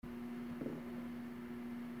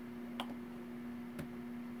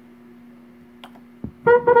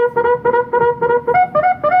Wait,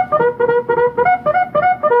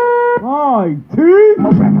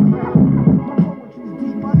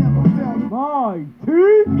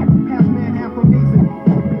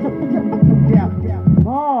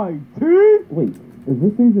 is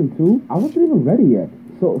this season 2? I wasn't even ready yet.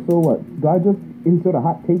 So what? Do I just insert a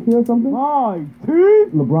hot take here or something?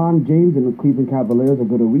 LeBron James and the Cleveland Cavaliers are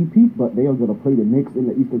going to repeat, but they are going to play the Knicks in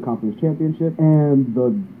the Eastern Conference Championship, and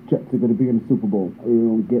the Jets are going to be in the Super Bowl. You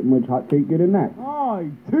don't get much hot take than that.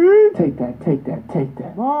 Take that.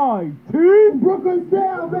 Brooklyn's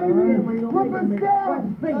down, baby! Brooklyn's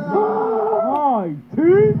down!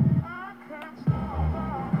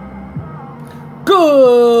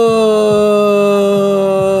 Good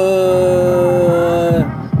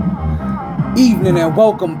evening and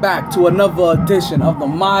welcome back to another edition of the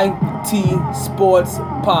MyT Sports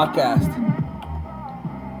Podcast.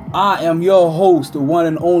 I am your host, the one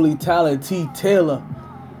and only Tyler T. Taylor.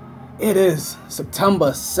 It is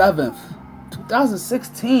September 7th,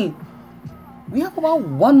 2016. We have about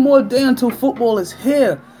one more day until football is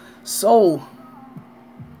here. So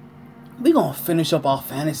we're going to finish up our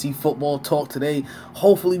fantasy football talk today.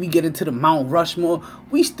 Hopefully we get into the Mount Rushmore.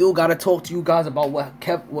 We still got to talk to you guys about what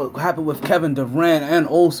happened with Kevin Durant and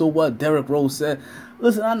also what Derrick Rose said.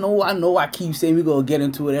 Listen, I know I keep saying we're going to get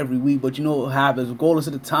into it every week, but you know what happens. Regardless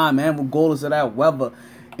of the time and regardless of that weather,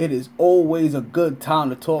 it is always a good time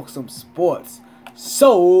to talk some sports.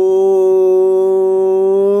 So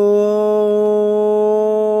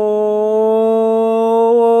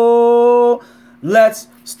let's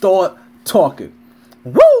start talking.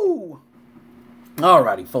 Woo!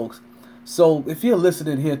 Alrighty, folks. So if you're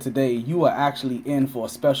listening here today, you are actually in for a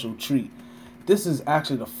special treat. This is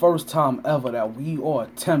actually the first time ever that we are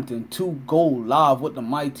attempting to go live with the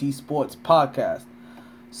MyT Sports Podcast.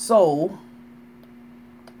 So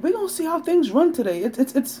we're gonna see how things run today.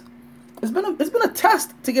 It's been a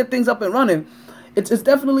test to get things up and running. It's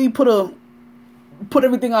definitely put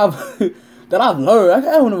everything that I've learned.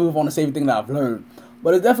 I don't know if I want to say everything that I've learned,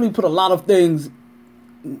 but it definitely put a lot of things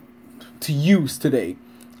to use today.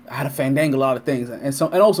 I had to fandangle a lot of things, and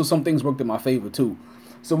also some things worked in my favor too.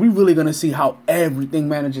 So we're really gonna see how everything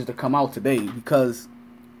manages to come out today, because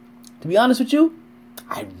to be honest with you,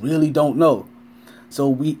 I really don't know.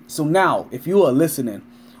 So now, if you are listening,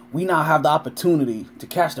 we now have the opportunity to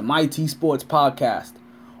catch the MyT Sports Podcast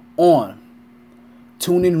on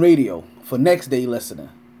TuneIn Radio for next day listening,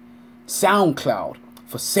 SoundCloud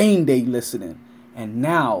for same day listening, and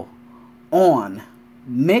now on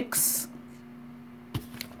MixLR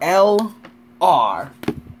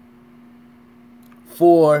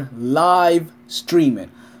for live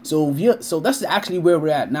streaming. So that's actually where we're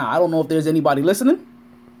at now. I don't know if there's anybody listening.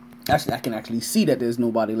 Actually, I can actually see that there's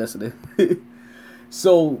nobody listening.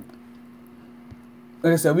 So,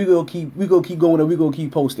 like I said, we gonna keep going and we gonna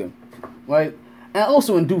keep posting, right? And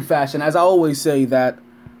also in due fashion, as I always say, that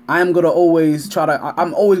I'm always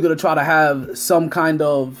gonna try to have some kind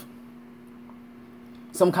of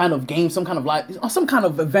game, some kind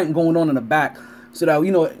of event going on in the back, so that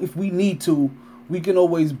if we need to, we can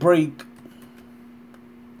always break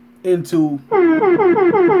into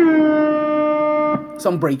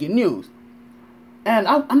some breaking news. And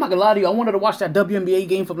I'm not gonna lie to you, I wanted to watch that WNBA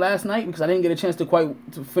game from last night because I didn't get a chance to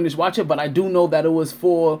finish watching, but I do know that it was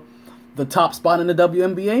for the top spot in the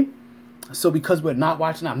WNBA. So because we're not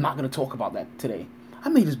watching, I'm not gonna talk about that today. I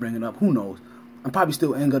may just bring it up. Who knows? I'm probably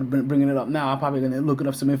still ain't gonna bringing it up now. I'm probably gonna look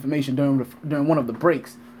up some information during one of the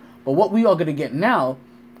breaks. But what we are gonna get now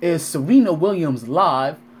is Serena Williams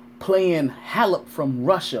live playing Halep from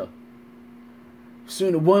Russia.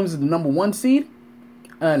 Serena Williams is the number 1 seed,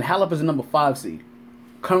 and Halep is the number 5 seed.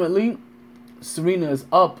 Currently, Serena is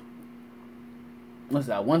up,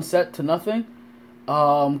 1-0.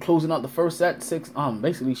 Closing out the first set,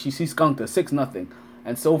 basically she skunked her 6-0.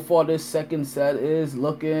 And so far this second set is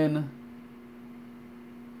looking,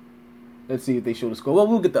 let's see if they show the score. Well,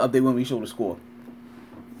 we'll get the update when we show the score.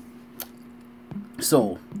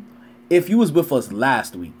 So, if you was with us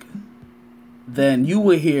last week, then you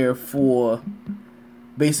were here for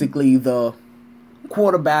basically the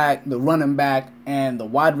quarterback, the running back, and the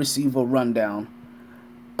wide receiver rundown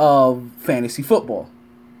of fantasy football.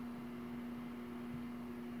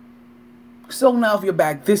 So now if you're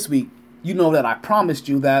back this week, you know that I promised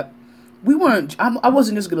you that I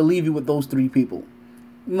wasn't just going to leave you with those 3 people.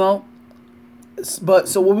 No. But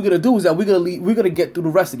so what we're going to do is that we're going to get through the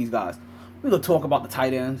rest of these guys. We're going to talk about the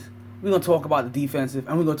tight ends. We're going to talk about the defensive,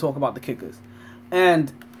 and we're going to talk about the kickers.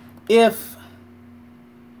 And if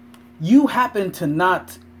you happen to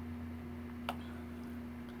not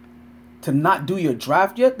to not do your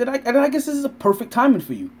draft yet, then I guess this is a perfect timing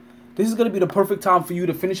for you. This is going to be the perfect time for you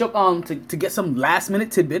to finish up to get some last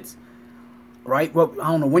minute tidbits, right? Well,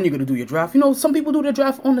 I don't know when you're going to do your draft. Some people do their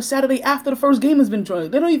draft on the Saturday after the first game has been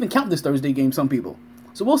tried. They don't even count this Thursday game, some people.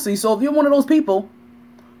 So we'll see. So if you're one of those people,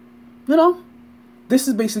 this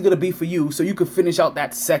is basically going to be for you so you can finish out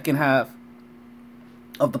that second half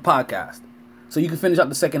of the podcast. So you can finish out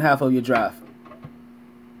the second half of your draft.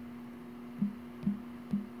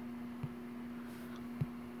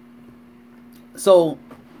 So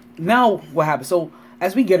now what happens? So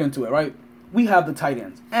as we get into it, right, we have the tight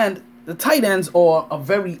ends. And the tight ends are a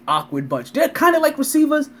very awkward bunch. They're kind of like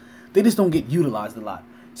receivers. They just don't get utilized a lot.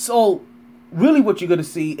 So really what you're going to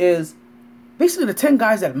see is basically the 10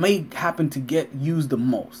 guys that may happen to get used the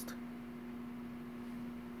most.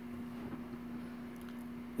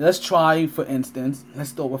 Let's try, for instance, let's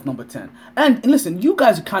start with number 10. And listen, you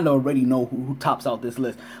guys kind of already know who tops out this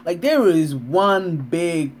list. Like, there is one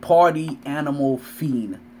big party animal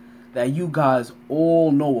fiend that you guys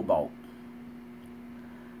all know about.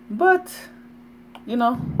 But, in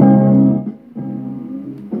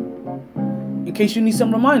case you need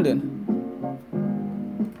some reminding.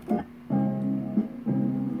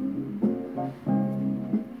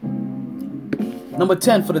 Number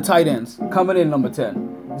 10 for the tight ends. Coming in number 10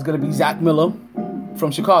 is going to be Zach Miller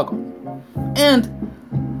from Chicago. And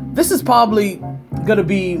this is probably going to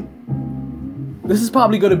be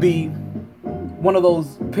one of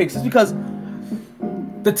those picks. It's because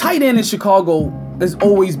the tight end in Chicago is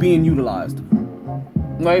always being utilized.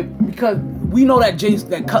 Right? Because we know that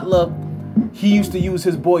that Cutler, he used to use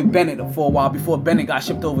his boy Bennett for a while before Bennett got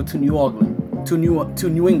shipped over to New Orleans.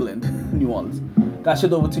 Got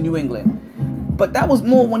shipped over to New England. But that was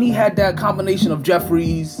more when he had that combination of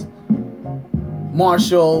Jeffries,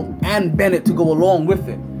 Marshall, and Bennett to go along with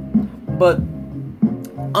it. But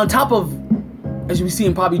on top of, as you see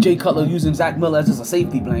in probably Jay Cutler using Zach Miller as just a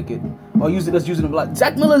safety blanket, or using him like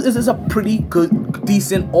Zach Miller is a pretty good,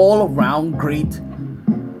 decent, all-around great,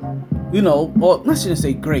 or I shouldn't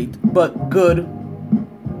say great, but good.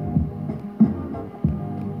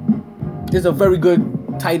 Is a very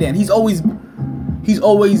good tight end. He's always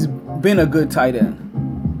been a good tight end.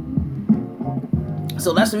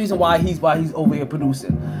 So that's the reason why he's over here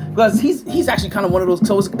producing. Because he's actually kind of one of those,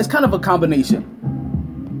 so it's kind of a combination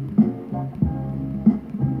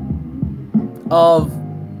of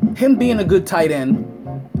him being a good tight end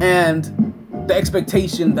and the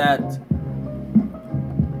expectation that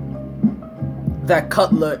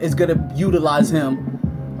Cutler is going to utilize him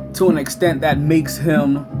to an extent that makes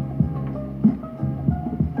him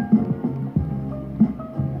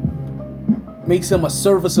a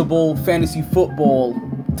serviceable fantasy football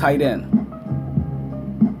tight end.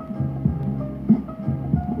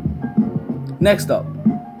 Next up.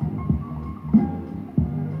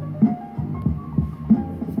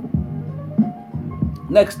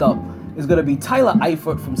 Is going to be Tyler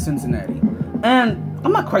Eifert from Cincinnati. And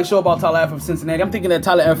I'm not quite sure about Tyler Eifert from Cincinnati. I'm thinking that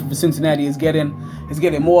Tyler Eifert from Cincinnati is getting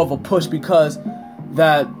more of a push because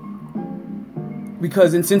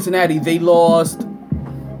in Cincinnati they lost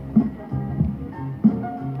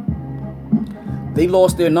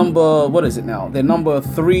their number, what is it now? Their number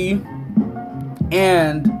 3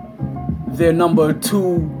 and their number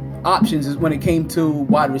 2 options is when it came to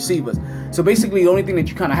wide receivers. So basically the only thing that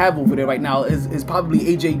you kind of have over there right now is probably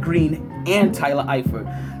AJ Green and Tyler Eifert.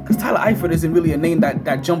 Because Tyler Eifert isn't really a name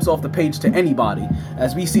that jumps off the page to anybody.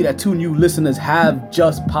 As we see that 2 new listeners have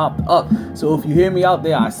just popped up. So if you hear me out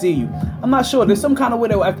there, I see you. I'm not sure. There's some kind of way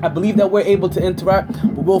that I believe that we're able to interact,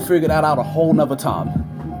 but we'll figure that out a whole nother time.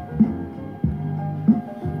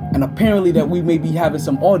 And apparently that we may be having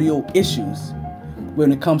some audio issues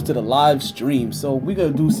when it comes to the live stream. So we're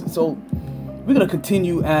gonna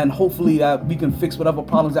continue, and hopefully that we can fix whatever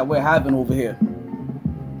problems that we're having over here.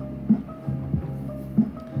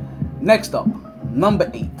 Next up,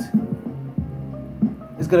 number 8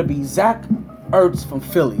 is gonna be Zach Ertz from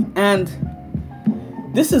Philly, and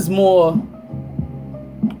this is more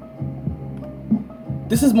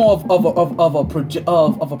of a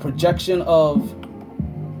projection of.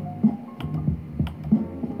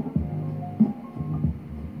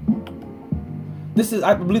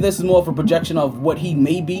 I believe this is more of a projection of what he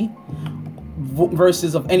may be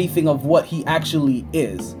versus of anything of what he actually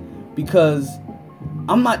is. Because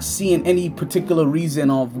I'm not seeing any particular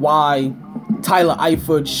reason of why Tyler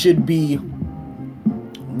Eifert should be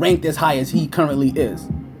ranked as high as he currently is.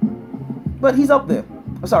 But he's up there.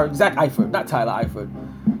 Sorry, Zach Eifert, not Tyler Eifert.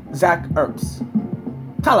 Zach Ertz.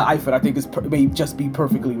 Tyler Eifert, I think, may just be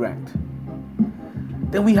perfectly ranked.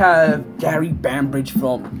 Then we have Gary Bambridge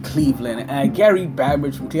from Cleveland. And Gary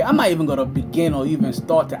Bambridge from Cleveland, I'm not even going to begin or even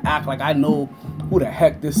start to act like I know who the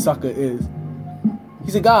heck this sucker is.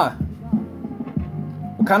 He's a guy.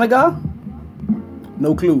 What kind of guy?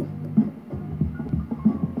 No clue.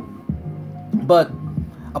 But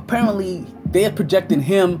apparently they're projecting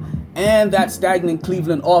him and that stagnant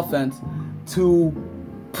Cleveland offense to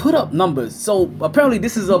put up numbers. So apparently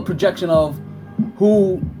this is a projection of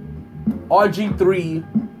who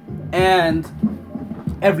RG3 and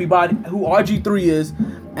everybody, who RG3 is,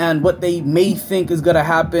 and what they may think is going to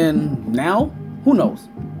happen now. Who knows?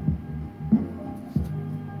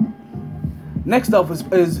 Next up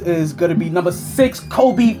is going to be number 6,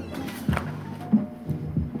 Kobe.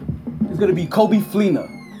 It's going to be Kobe Fleener.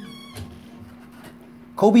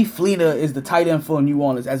 Kobe Fleener is the tight end for New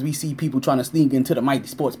Orleans, as we see people trying to sneak into the MyT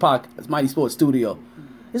Sports podcast, MyT Sports studio.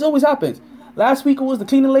 This always happens. Last week it was the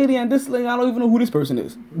cleaning lady, and this lady, I don't even know who this person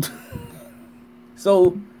is.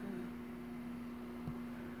 So,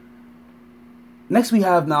 next we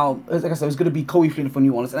have now, like I said, it's going to be Kobe Fleener for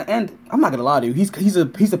New Orleans. And I'm not going to lie to you, he's a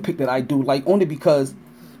pick that I do like, only because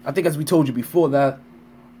I think, as we told you before, that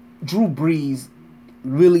Drew Brees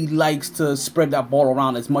really likes to spread that ball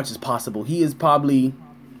around as much as possible. He is probably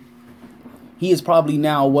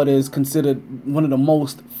now what is considered one of the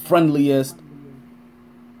most friendliest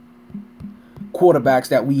quarterbacks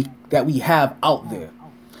that we have out there.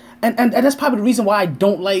 And that's probably the reason why I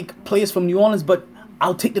don't like players from New Orleans, but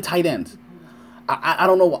I'll take the tight ends. I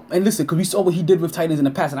don't know. And listen, because we saw what he did with tight ends in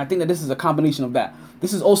the past, and I think that this is a combination of that.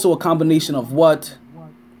 This is also a combination of what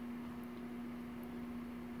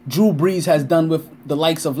Drew Brees has done with the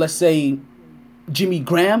likes of, let's say, Jimmy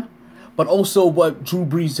Graham, but also what Drew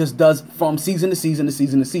Brees just does from season to season to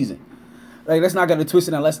season to season. Like, let's not get it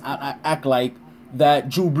twisted, and let's act like that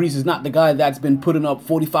Drew Brees is not the guy that's been putting up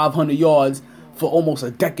 4,500 yards for almost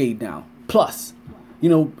a decade now. Plus,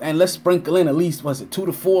 and let's sprinkle in at least, 2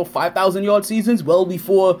 to 4, 5,000 yard seasons, well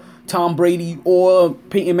before Tom Brady or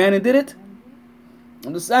Peyton Manning did it.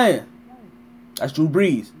 I'm just saying. That's Drew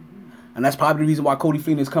Brees. And that's probably the reason why Kobe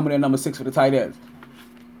Fleener is coming in number 6 for the tight ends.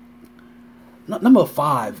 Number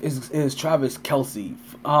 5 is Travis Kelce,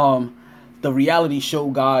 the reality show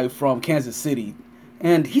guy from Kansas City.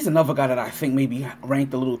 And he's another guy that I think maybe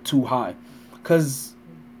ranked a little too high. Because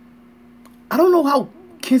I don't know how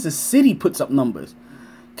Kansas City puts up numbers.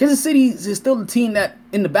 Kansas City is still the team that,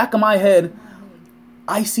 in the back of my head,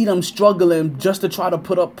 I see them struggling just to try to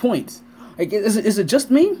put up points. Like, is it just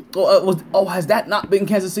me? Or has that not been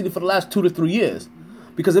Kansas City for the last 2 to 3 years?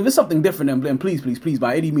 Because if it's something different, then please,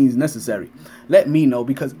 by any means necessary, let me know,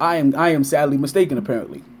 because I am sadly mistaken,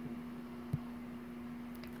 apparently.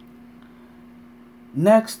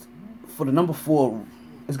 Next, for the number 4,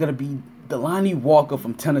 is going to be Delanie Walker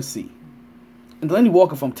from Tennessee. And Delanie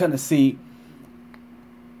Walker from Tennessee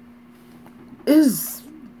is...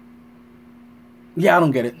 Yeah, I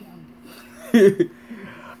don't get it.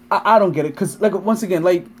 I don't get it, because, like, once again,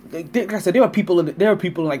 like I said, there are people in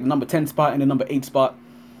like the number 10 spot and the number 8 spot,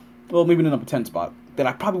 well, maybe the number 10 spot, that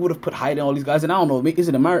I probably would have put higher than all these guys. And I don't know, is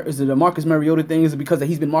it a Marcus Mariota thing? Is it because that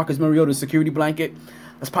he's been Marcus Mariota's security blanket?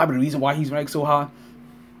 That's probably the reason why he's ranked so high.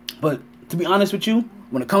 But to be honest with you,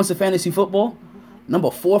 when it comes to fantasy football,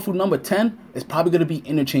 number 4 through number 10 is probably going to be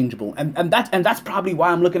interchangeable. And that's probably why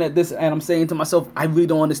I'm looking at this and I'm saying to myself, I really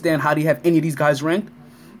don't understand how they have any of these guys ranked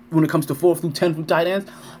when it comes to 4 through 10 from tight ends.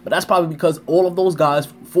 But that's probably because all of those guys,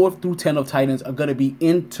 4 through 10 of tight ends, are going to be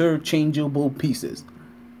interchangeable pieces.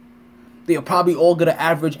 They are probably all going to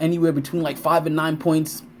average anywhere between like 5 and 9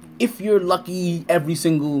 points, if you're lucky, every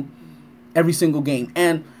single game.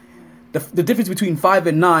 And the difference between 5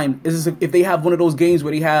 and 9 is if they have one of those games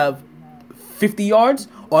where they have 50 yards,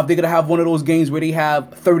 or if they're going to have one of those games where they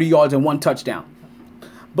have 30 yards and 1 touchdown.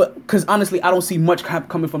 But because honestly, I don't see much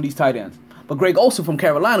coming from these tight ends. But Greg Olsen from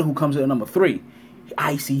Carolina, who comes in at number 3,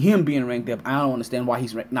 I see him being ranked up. I don't understand why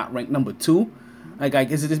he's not ranked number 2.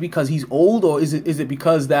 Like, is it just because he's old, or is it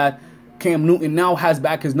because that Cam Newton now has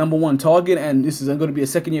back his number 1 target, and this is going to be a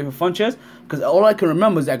second year for Funchess? Because all I can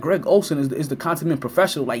remember is that Greg Olsen is the consummate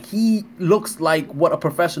professional. Like, he looks like what a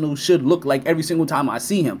professional should look like every single time I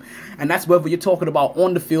see him. And that's whether you're talking about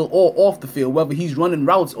on the field or off the field, whether he's running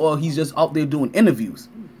routes or he's just out there doing interviews.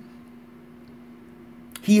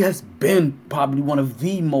 He has been probably one of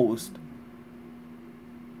the most,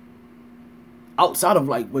 outside of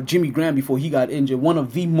like what Jimmy Graham before he got injured, one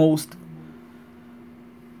of the most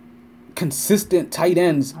consistent tight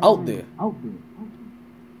ends out there.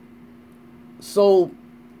 So,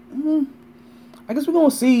 I guess we're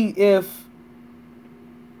going to see if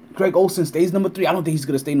Greg Olsen stays number 3. I don't think he's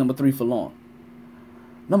going to stay number 3 for long.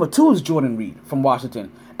 Number 2 is Jordan Reed from Washington.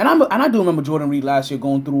 And I do remember Jordan Reed last year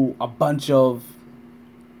going through a bunch of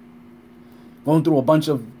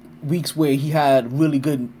weeks where he had really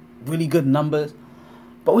good numbers.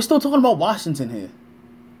 But we're still talking about Washington here.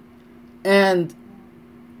 And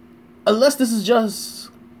unless this is just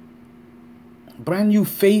brand new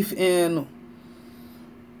faith in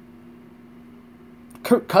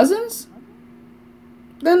Kirk Cousins,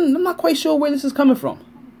 then I'm not quite sure where this is coming from.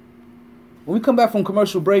 When we come back from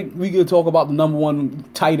commercial break, we can talk about the number 1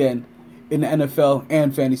 tight end in the NFL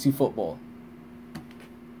and fantasy football.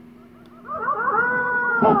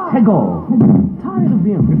 Hey, Tego, tired of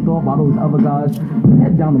being ripped off by those other guys?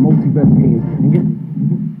 Head down to MyT games and get...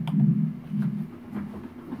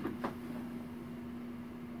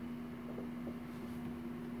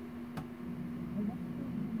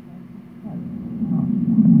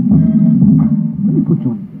 Let me put you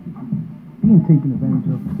on. Being taken advantage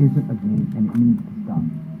of isn't a game, and it needs to stop.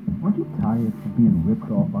 Aren't you tired of being ripped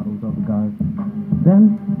off by those other guys?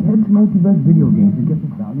 Then head to MyT Video Games and get the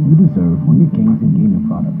value you deserve on your games and gaming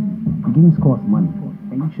products. The games cost money,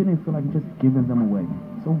 and you shouldn't feel like just giving them away.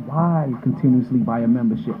 So why continuously buy a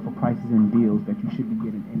membership for prices and deals that you should be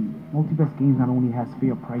getting anyway? MyT Games not only has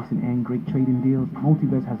fair pricing and great trading deals, MyT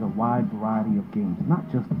has a wide variety of games, not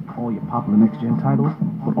just all your popular next-gen titles,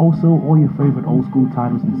 but also all your favorite old-school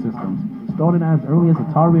titles and systems. Starting as early as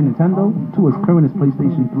Atari and Nintendo, to as current as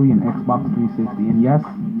PlayStation 3 and Xbox 360. And yes,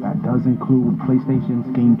 that does include PlayStations,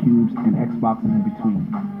 GameCubes, and Xboxes in between.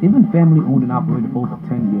 Even family-owned and operated for over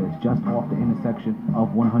 10 years, just off the intersection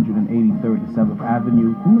of 183rd and 7th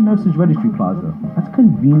Avenue in the Nurses Registry Plaza. That's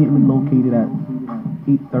conveniently located at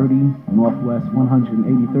 830 Northwest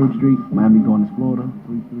 183rd Street, Miami Gardens, Florida,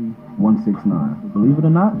 33169. Believe it or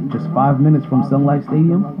not, just 5 minutes from Sun Life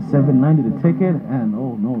Stadium, $7.90 the ticket, and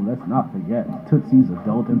oh no, let's not forget Tootsie's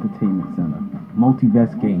Adult Entertainment Center. MyT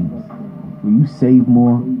Games, where you save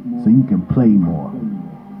more so you can play more.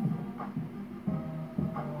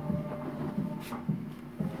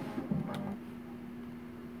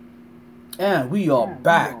 And we are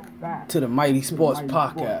back to the MyT Sports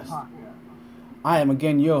Podcast. I am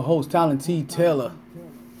again your host, Talent T. Taylor.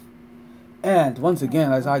 And once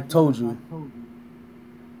again, as I told you,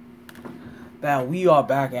 that we are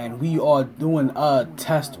back and we are doing a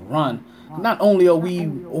test run. Not only are we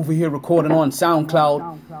over here recording on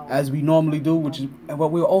SoundCloud as we normally do, but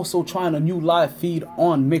we're also trying a new live feed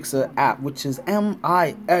on Mixer app, which is MIXLR.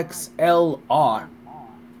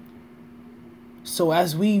 So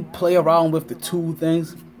as we play around with the two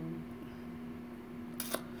things,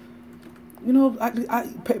 you know, I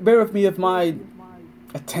bear with me if my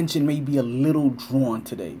attention may be a little drawn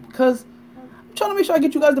today, because I'm trying to make sure I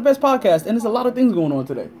get you guys the best podcast, and there's a lot of things going on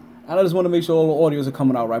today. And I just want to make sure all the audios are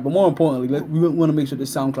coming out right. But more importantly, we want to make sure this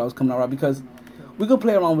SoundCloud is coming out right, because we're going to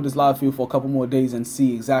play around with this live feed for a couple more days and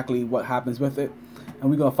see exactly what happens with it. And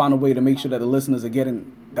we're going to find a way to make sure that the listeners are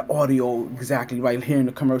getting the audio exactly right, hearing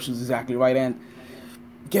the commercials exactly right, and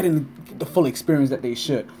getting the full experience that they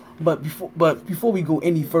should. But before we go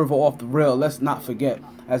any further off the rail, let's not forget,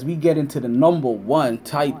 as we get into the number 1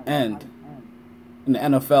 tight end in the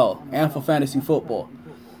NFL and for fantasy football.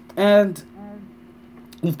 And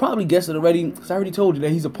you've probably guessed it already, because I already told you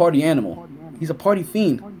that he's a party animal. He's a party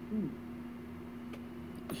fiend.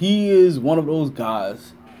 He is one of those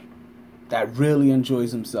guys that really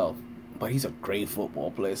enjoys himself, but he's a great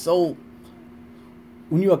football player. So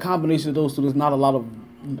when you're a combination of those two, there's not a lot of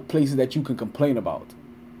places that you can complain about.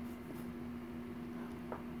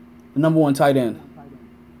 The number 1 tight end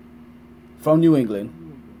from New England,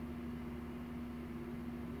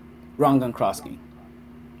 Ron Gronkowski,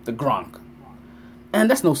 the Gronk. And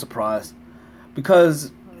that's no surprise,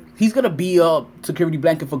 because he's going to be a security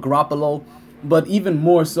blanket for Garoppolo, but even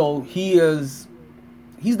more so, he's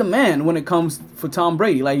the man when it comes for Tom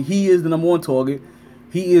Brady. Like, he is the number 1 target.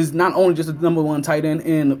 He is not only just the number 1 tight end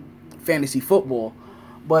in fantasy football,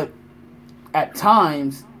 but at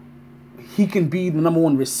times he can be the number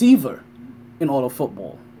 1 receiver in all of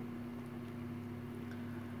football.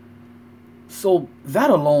 So that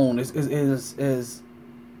alone is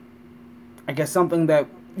I guess something that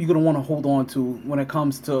you're gonna want to hold on to when it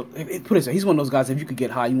comes to. Put it this way, he's one of those guys. If you could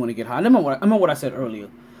get high, you want to get high. I remember what I said earlier,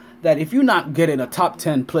 that if you're not getting a top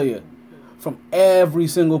 10 player from every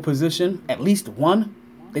single position, at least one,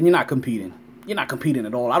 then you're not competing. You're not competing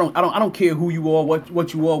at all. I don't care who you are,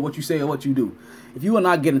 what you are, what you say, or what you do. If you are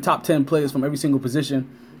not getting top 10 players from every single position,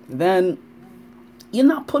 then you're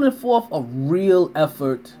not putting forth a real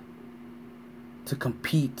effort to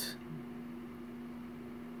compete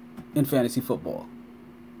in fantasy football.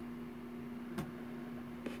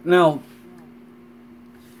 Now,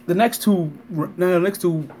 the next two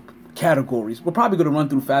categories we're probably going to run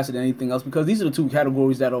through faster than anything else because these are the two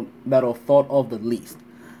categories that are thought of the least,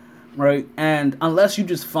 right? And unless you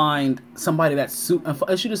just find somebody unless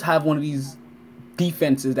you just have one of these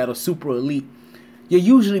defenses that are super elite, you're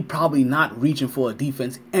usually probably not reaching for a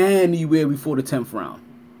defense anywhere before the 10th round.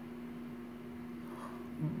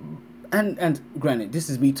 And granted, this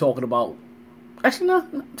is me talking about. Actually, no,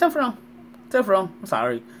 10th round. I'm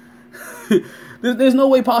sorry. There's no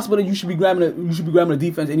way possible that you should be grabbing a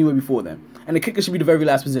defense anywhere before then, and the kicker should be the very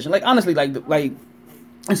last position. Like honestly, like I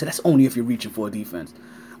said, that's only if you're reaching for a defense.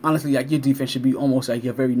 Honestly, like your defense should be almost like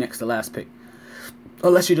your very next to last pick,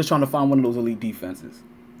 unless you're just trying to find one of those elite defenses.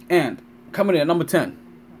 And coming in at number 10,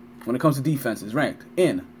 when it comes to defenses ranked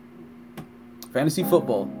in fantasy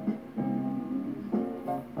football,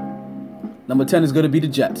 number 10 is going to be the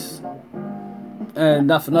Jets. And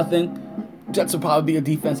not for nothing, Jets will probably be a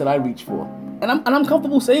defense that I reach for. And I'm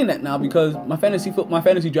comfortable saying that now because my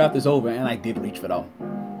fantasy draft is over and I did reach for them.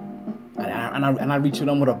 And I reached for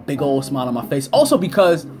them with a big old smile on my face. Also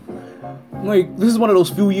because like this is one of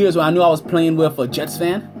those few years where I knew I was playing with a Jets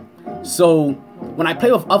fan. So when I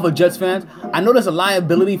play with other Jets fans, I know there's a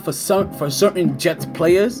liability for certain Jets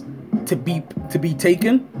players to be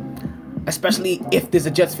taken. Especially if there's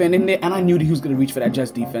a Jets fan in there, and I knew that he was going to reach for that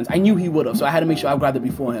Jets defense. I knew he would have, so I had to make sure I grabbed it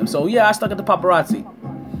before him. So yeah, I stuck at the paparazzi.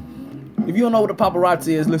 If you don't know what the paparazzi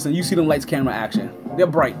is, listen, you see them lights, camera, action. They're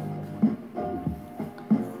bright.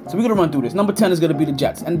 So we're going to run through this. Number 10 is going to be the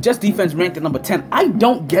Jets. And the Jets defense ranked at number 10. I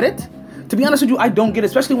don't get it. To be honest with you, I don't get it,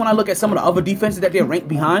 especially when I look at some of the other defenses that they're ranked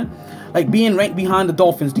behind. Like being ranked behind the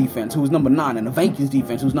Dolphins defense, who was number 9, and the Vikings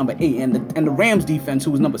defense, who was number 8, and the Rams defense,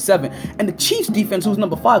 who was number 7, and the Chiefs defense, who was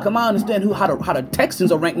number 5. Come on, I understand how the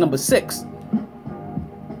Texans are ranked number 6.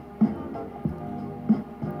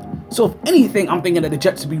 So if anything, I'm thinking that the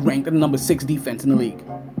Jets should be ranked at the number 6 defense in the league.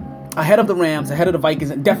 Ahead of the Rams, ahead of the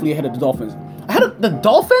Vikings, and definitely ahead of the Dolphins. Ahead of the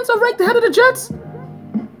Dolphins are ranked ahead of the Jets?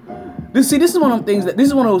 This is one of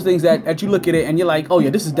those things that you look at it and you're like, oh yeah,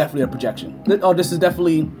 this is definitely a projection. Oh, this is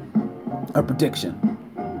definitely a prediction.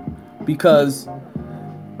 Because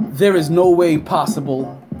there is no way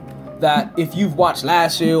possible that if you've watched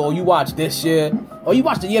last year or you watched this year or you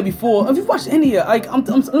watched the year before, or if you've watched any year, like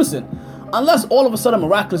listen, unless all of a sudden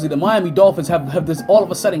miraculously the Miami Dolphins have this all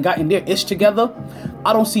of a sudden gotten their ish together,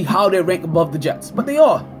 I don't see how they're ranked above the Jets, but they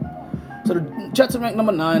are. So the Jets are ranked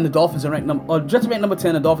number 9, the Dolphins are ranked Jets are ranked number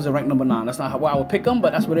 10, the Dolphins are ranked number 9. That's not how I would pick them,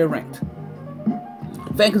 but that's where they're ranked.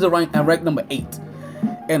 Vikings are ranked number 8.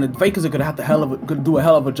 And the Vikings are gonna do a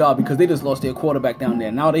hell of a job because they just lost their quarterback down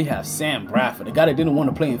there. Now they have Sam Bradford, the guy that didn't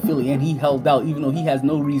want to play in Philly, and he held out even though he has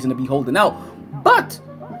no reason to be holding out. But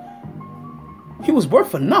he was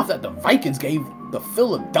worth enough that the Vikings gave the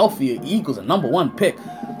Philadelphia Eagles a number 1 pick.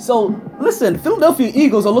 So listen, Philadelphia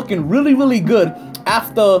Eagles are looking really, really good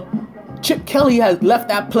after Chip Kelly has left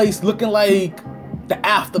that place looking like the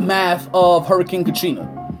aftermath of Hurricane Katrina.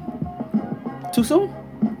 Too soon?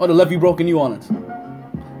 Or the levee broke in New Orleans?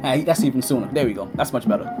 Hey, that's even sooner. There we go. That's much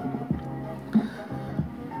better.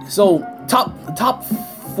 So, top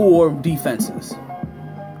 4 defenses.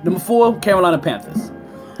 Number 4, Carolina Panthers.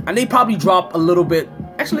 And they probably dropped a little bit.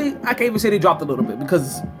 Actually, I can't even say they dropped a little bit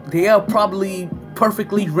because they are probably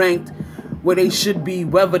perfectly ranked where they should be,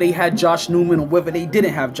 whether they had Josh Newman or whether they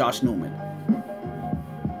didn't have Josh Newman.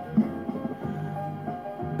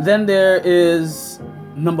 Then there is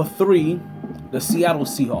number 3, the Seattle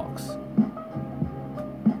Seahawks.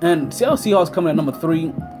 And Seattle Seahawks coming at number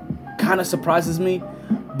 3 kind of surprises me,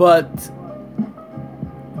 but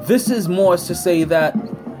this is more to say that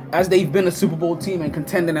as they've been a Super Bowl team and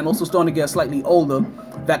contending and also starting to get slightly older,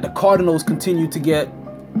 that the Cardinals continue to get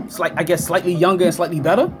slightly younger and slightly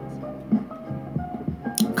better.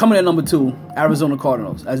 Coming at number 2, Arizona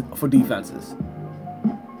Cardinals for defenses.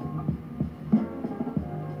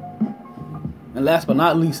 And last but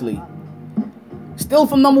not leastly, still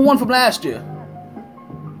from number 1 from last year,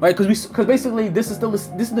 right? Because basically this is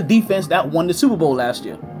the defense that won the Super Bowl last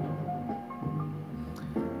year.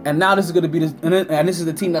 And now this is going to be and this is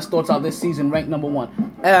the team that starts out this season ranked number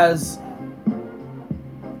 1 as.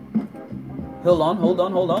 Hold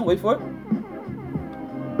on, wait for it.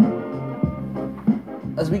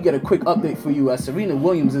 As we get a quick update for you, as Serena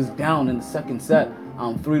Williams is down in the second set,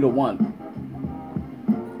 3-1.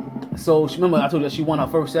 So remember, I told you that she won her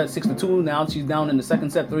first set 6-2. Now she's down in the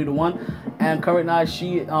second set 3-1, and current now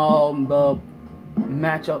the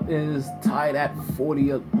matchup is tied at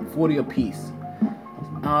 40 apiece.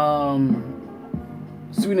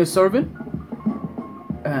 Serena's serving,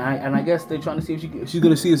 and I guess they're trying to see if she's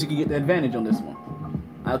gonna see if she can get the advantage on this one.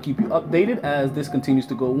 I'll keep you updated as this continues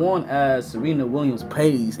to go on, as Serena Williams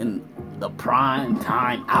plays in the prime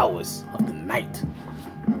time hours of the night.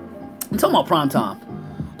 I'm talking about prime time.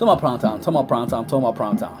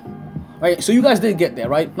 Right, so you guys did get there,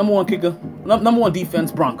 right? Number one kicker, number one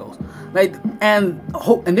defense, Broncos. Right, and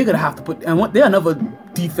they're gonna have to they're another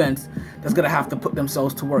defense that's gonna have to put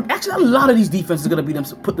themselves to work. Actually, a lot of these defenses are gonna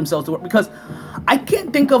put themselves to work, because I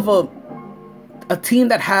can't think of a team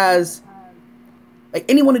that has, like,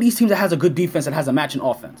 any one of these teams that has a good defense that has a matching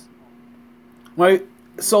offense. Right?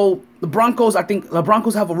 So the Broncos, I think the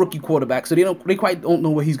Broncos have a rookie quarterback, so they quite don't know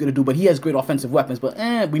what he's gonna do, but he has great offensive weapons. But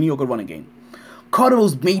we need a good running game.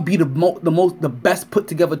 Cardinals may be the best put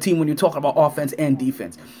together team when you're talking about offense and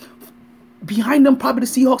defense. Behind them, probably the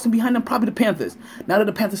Seahawks, and behind them, probably the Panthers. Now that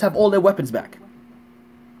the Panthers have all their weapons back.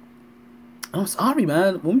 I'm sorry,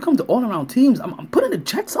 man. When we come to all-around teams, I'm putting the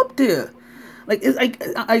Jets up there. Like, is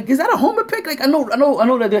that a homer pick? Like, I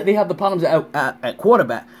know that they have the problems at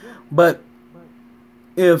quarterback, but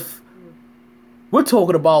if we're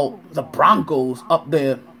talking about the Broncos up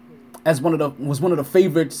there as one of the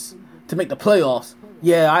favorites to make the playoffs,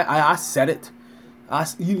 I said it. I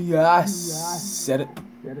said it.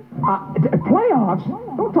 Playoffs?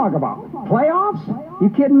 Don't talk about it. Playoffs? You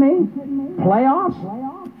kidding me?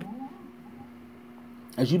 Playoffs?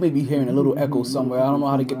 As you may be hearing a little echo somewhere, I don't know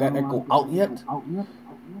how to get that echo out yet,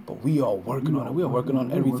 but we are working on it. We are working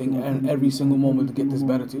on everything and every single moment to get this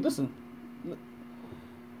better too. Listen,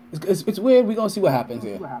 it's weird. We're gonna see what happens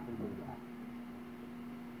here.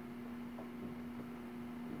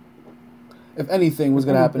 If anything, what's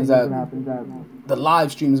gonna happen is that the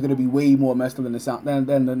live stream is gonna be way more messed up than the sound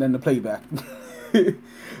than the playback.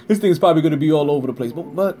 This thing is probably gonna be all over the place,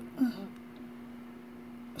 but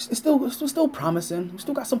it's still promising. We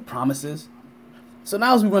still got some promises. So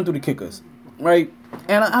now as we run through the kickers, right?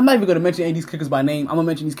 And I'm not even gonna mention any of these kickers by name. I'm gonna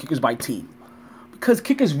mention these kickers by team, because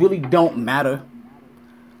kickers really don't matter.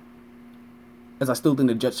 As I still think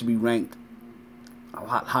the Jets should be ranked a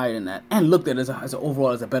lot higher than that, and looked at as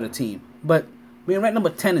a better team. But being ranked number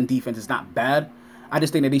 10 in defense is not bad. I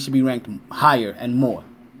just think that they should be ranked higher and more.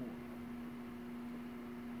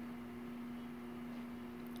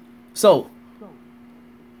 So,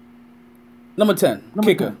 number 10,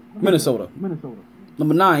 kicker, Minnesota.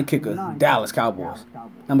 Number 9, kicker, Dallas Cowboys.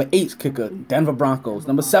 Number 8, kicker, Denver Broncos.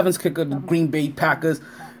 Number 7, kicker, the Green Bay Packers.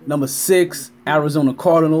 Number 6, Arizona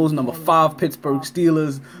Cardinals. Number 5, Pittsburgh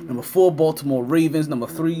Steelers. Number 4, Baltimore Ravens. Number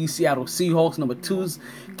 3, Seattle Seahawks. Number 2,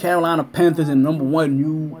 Carolina Panthers. And number 1,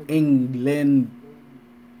 New England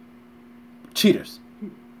Cheaters.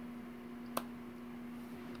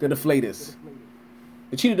 The deflators.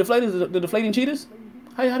 The deflators? The deflating cheaters?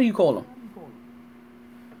 How do you call them?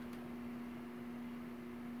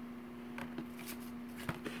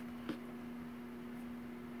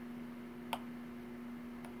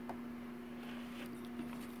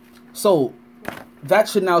 So, that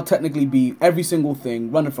should now technically be every single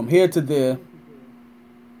thing running from here to there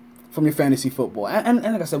from your fantasy football. And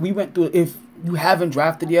like I said, we went through it. If you haven't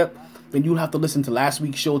drafted yet, then you'll have to listen to last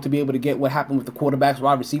week's show to be able to get what happened with the quarterbacks,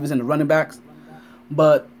 wide receivers, and the running backs.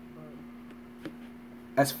 But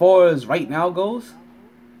as far as right now goes,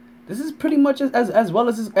 this is pretty much as well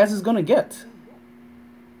as it's going to get.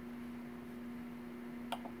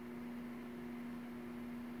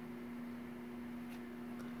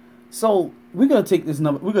 So we're gonna take this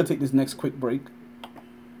next quick break,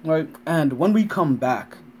 right? And when we come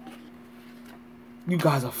back, you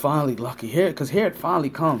guys are finally lucky here, because here it finally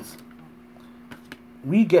comes.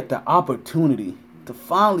 We get the opportunity to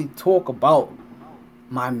finally talk about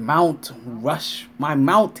my Mount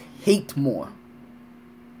hate more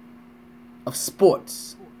of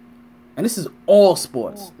sports, and this is all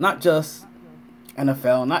sports, not just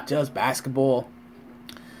NFL, not just basketball.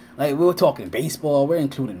 Like, we were talking baseball, we're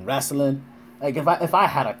including wrestling. Like, if I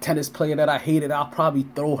had a tennis player that I hated, I'll probably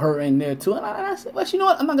throw her in there too. But you know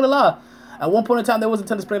what? I'm not gonna lie. At one point in time, there was a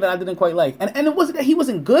tennis player that I didn't quite like, and it wasn't that he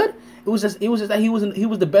wasn't good. It was just that he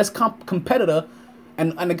was the best competitor,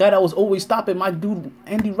 and the guy that was always stopping my dude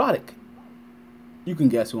Andy Roddick. You can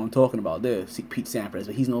guess who I'm talking about there. See, Pete Sampras,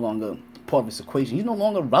 but he's no longer part of this equation. He's no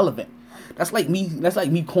longer relevant. That's like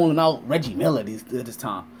me calling out Reggie Miller at this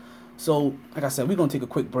time. So, like I said, we're going to take a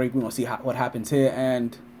quick break. We're going to see what happens here.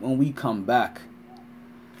 And when we come back,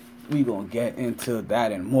 we're going to get into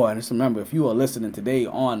that and more. And just remember, if you are listening today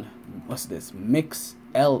on, Mix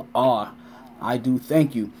LR, I do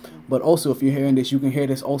thank you. But also, if you're hearing this, you can hear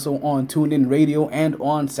this also on TuneIn Radio and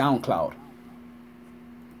on SoundCloud.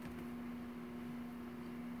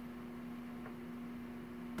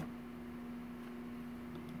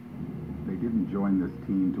 They didn't join this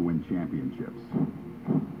team to win championships.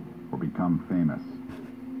 or become famous.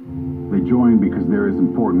 They join because there is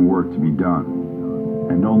important work to be done,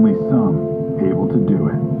 and only some able to do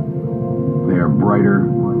it. They are brighter,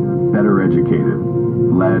 better educated,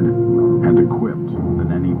 led, and equipped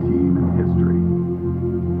than any team in history.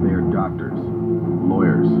 They are doctors,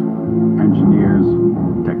 lawyers, engineers,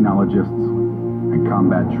 technologists, and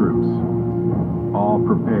combat troops, all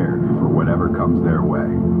prepared for whatever comes their way.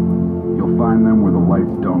 You'll find them where the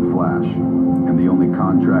lights don't flash, and the only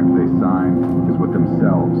contract they sign is with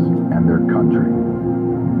themselves and their country.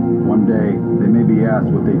 One day, they may be asked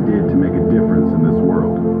what they did to make a difference in this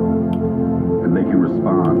world, and they can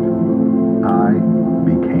respond, "I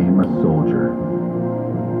became a soldier."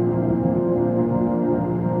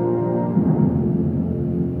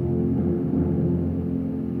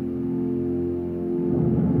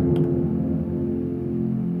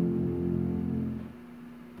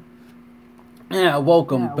 Yeah,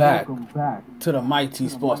 welcome back to the MyT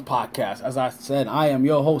Sports Podcast. As I said, I am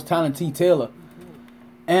your host, Talent T. Taylor.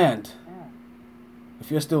 And if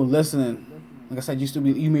you're still listening, like I said,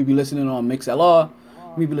 you may be listening on MixLR,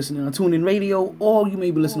 you may be listening on TuneIn Radio, or you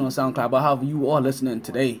may be listening on SoundCloud. But however you are listening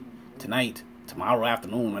today, tonight, tomorrow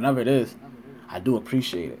afternoon, whenever it is, I do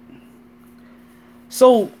appreciate it.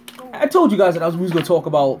 So I told you guys that we was going to talk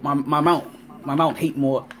about my Mount hate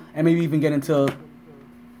more, and maybe even get into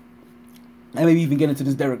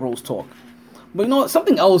this Derrick Rose talk. But you know what?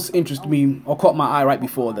 Something else interested me or caught my eye right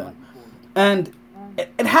before then. And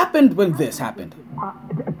it happened when this happened.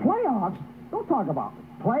 Playoffs? Don't talk about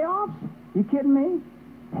playoffs. You kidding me?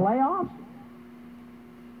 Playoffs?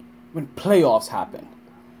 When playoffs happened.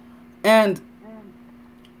 And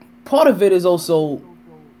part of it is also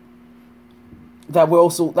that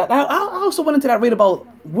I also went into that read about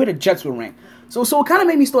where the Jets were ranked. So it kind of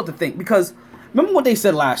made me start to think, because remember what they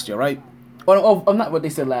said last year, right? Or not what they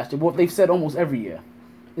said last year, but what they've said almost every year,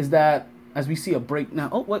 is that as we see a break now.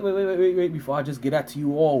 Oh, wait, before I just get that to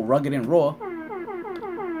you all rugged and raw.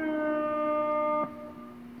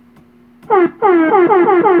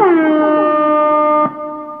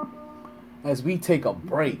 As we take a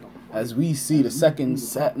break, as we see the second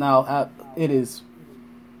set now, it is,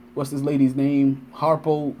 what's this lady's name?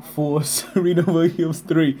 Harpo 4, Serena Williams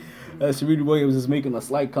 3. Serena Williams is making a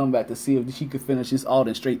slight comeback to see if she could finish this out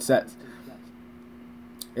in straight sets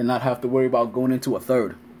and not have to worry about going into a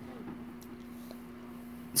third.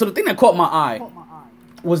 So the thing that caught my eye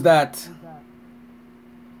was that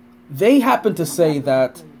they happened to say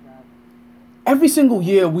that every single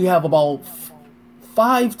year we have about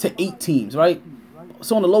 5 to 8 teams, right?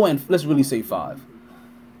 So on the low end, let's really say 5.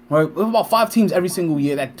 Right? We have about 5 teams every single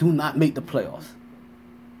year that do not make the playoffs.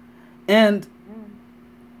 And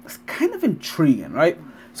it's kind of intriguing, right?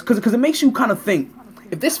 Because it makes you kind of think,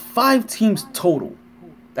 if there's 5 teams total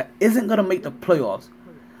that isn't going to make the playoffs,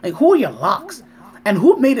 like, who are your locks? And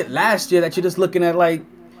who made it last year that you're just looking at like,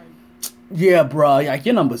 yeah, bro, like,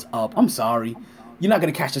 your number's up. I'm sorry. You're not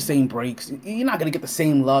going to catch the same breaks. You're not going to get the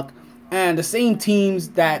same luck. And the same teams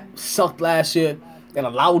that sucked last year, that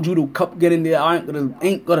allowed you to get in there,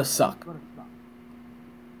 ain't gonna suck.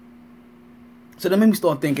 So that made me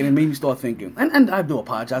start thinking, and I do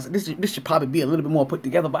apologize. This should probably be a little bit more put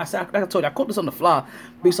together, but like I told you, I caught this on the fly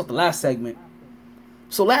based off the last segment.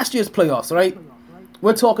 So last year's playoffs, right?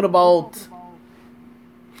 We're talking about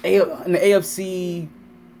in the AFC,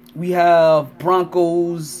 we have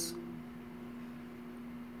Broncos,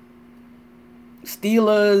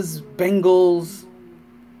 Steelers, Bengals,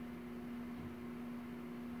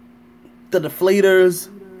 the Deflators,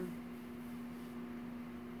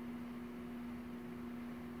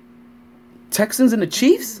 Texans, and the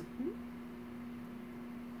Chiefs.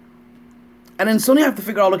 And then so you have to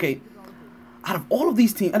figure out, okay, out of all of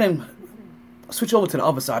these teams, and then switch over to the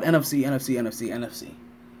other side, NFC.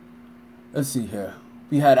 Let's see here.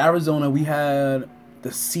 We had Arizona, we had the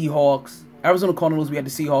Seahawks, Arizona Cardinals, we had the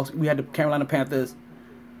Seahawks, we had the Carolina Panthers,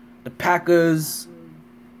 the Packers,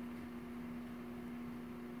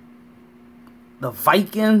 the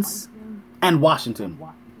Vikings, and Washington.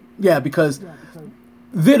 Yeah, because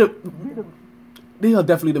they are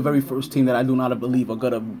definitely the very first team that I do not believe are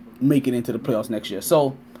going to make it into the playoffs next year.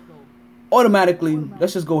 So, automatically,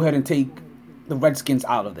 let's just go ahead and take the Redskins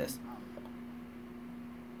out of this.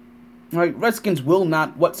 All right, Redskins will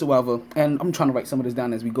not whatsoever, and I'm trying to write some of this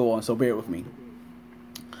down as we go on, so bear with me.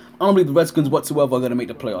 I don't believe the Redskins whatsoever are going to make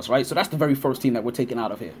the playoffs, right? So that's the very first team that we're taking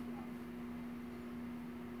out of here.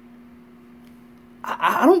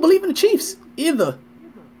 I don't believe in the Chiefs either.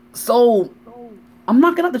 So I'm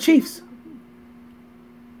knocking out the Chiefs.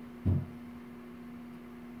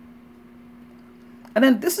 And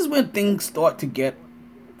then this is when things start to get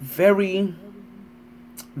very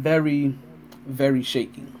very, very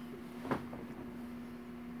shaky.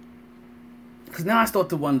 Because now I start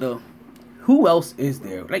to wonder, who else is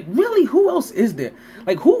there? Like, really, who else is there?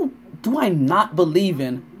 Like, who do I not believe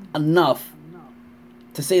in enough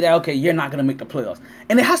to say that, okay, you're not going to make the playoffs?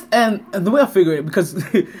 And it has, and the way I figure it, because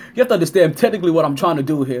you have to understand, technically what I'm trying to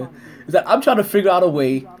do here is that I'm trying to figure out a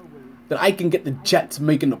way that I can get the Jets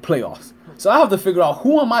making the playoffs. So I have to figure out,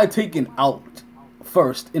 who am I taking out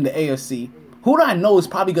first in the AFC? Who do I know is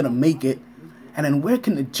probably going to make it? And then where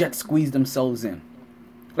can the Jets squeeze themselves in?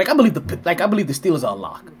 Like, I believe the Steelers are a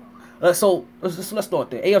lock. So let's start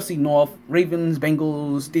there. AFC North: Ravens,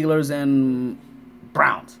 Bengals, Steelers, and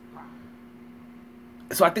Browns.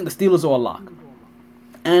 So I think the Steelers are a lock.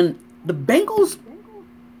 And the Bengals,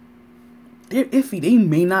 they're iffy. They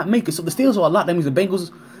may not make it. So the Steelers are a lock. That means the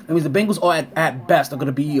Bengals are at best are going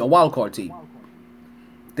to be a wild card team.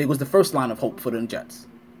 They was the first line of hope for the Jets.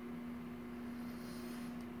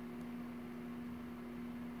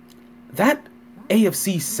 That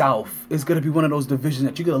AFC South is going to be one of those divisions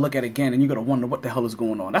that you're going to look at again and you're going to wonder what the hell is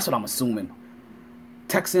going on. That's what I'm assuming.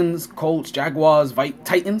 Texans, Colts, Jaguars,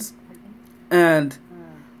 Titans. And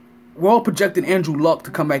we're all projecting Andrew Luck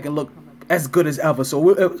to come back and look as good as ever. So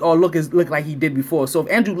look like he did before. So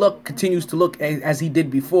if Andrew Luck continues to look as he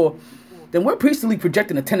did before, then we're basically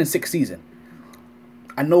projecting a 10-6 season.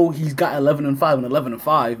 I know he's got 11-5 and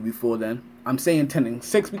 11-5 before then. I'm saying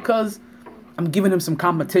 10-6 because I'm giving him some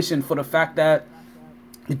competition for the fact that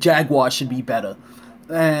the Jaguars should be better.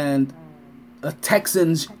 And the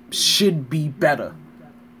Texans should be better.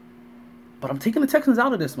 But I'm taking the Texans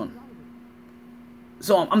out of this one.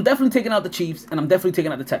 So I'm definitely taking out the Chiefs, and I'm definitely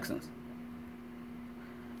taking out the Texans.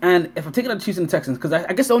 And if I'm taking out the Chiefs and the Texans, because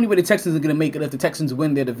I guess the only way the Texans are going to make it is if the Texans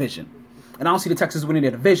win their division. And I don't see the Texans winning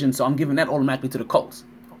their division, so I'm giving that automatically to the Colts.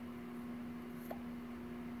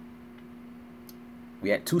 We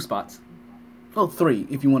had 2 spots. Well, 3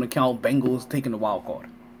 if you want to count Bengals taking the wild card.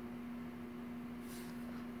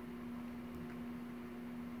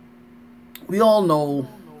 We all know,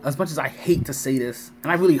 as much as I hate to say this,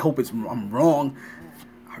 and I really hope I'm wrong.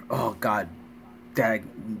 Oh, God. Dag.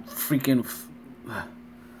 Freaking.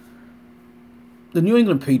 The New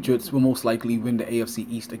England Patriots will most likely win the AFC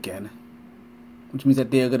East again. Which means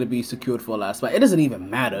that they're going to be secured for a last spot. It doesn't even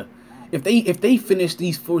matter. If they finish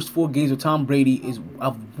these first 4 games with Tom Brady is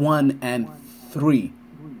of 1-3,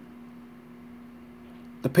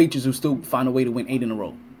 the Patriots will still find a way to win 8 in a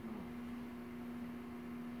row.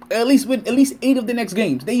 At least 8 of the next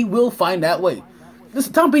games. They will find that way.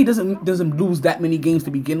 Listen, Tom Brady doesn't lose that many games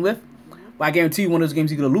to begin with. But I guarantee you one of those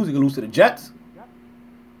games he's going to lose. He's going to lose to the Jets.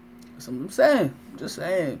 That's what I'm saying. Just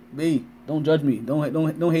saying. B, don't judge me.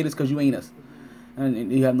 Don't hate us because you ain't us.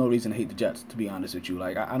 And you have no reason to hate the Jets, to be honest with you.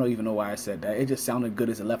 Like, I don't even know why I said that. It just sounded good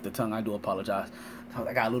as it left the tongue. I do apologize.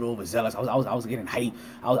 I got a little overzealous. I was getting hyped.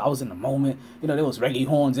 I was in the moment. You know, there was reggae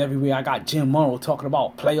horns everywhere. I got Jim Monroe talking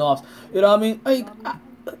about playoffs. You know what I mean? Like,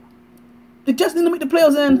 the Jets need to make the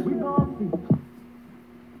playoffs, and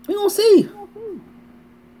we gonna see.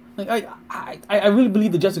 Like, I really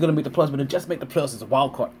believe the Jets are gonna make the playoffs, but the Jets make the playoffs as a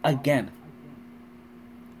wild card again.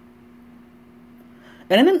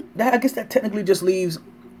 And then I guess that technically just leaves,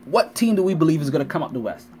 what team do we believe is going to come out the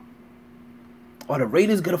West? Are the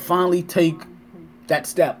Raiders going to finally take that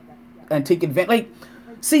step and take advantage? Like,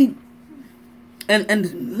 see, and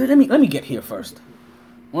let me get here first,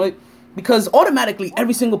 right? Because automatically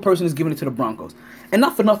every single person is giving it to the Broncos. And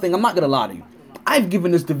not for nothing, I'm not going to lie to you. I've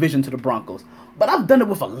given this division to the Broncos, but I've done it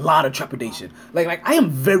with a lot of trepidation. Like I am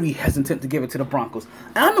very hesitant to give it to the Broncos.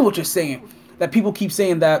 And I know what you're saying, that people keep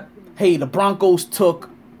saying that, hey, the Broncos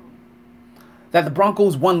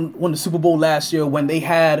won the Super Bowl last year when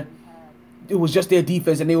it was just their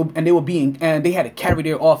defense and they had to carry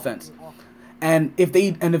their offense. And if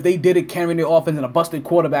they did it carrying their offense and a busted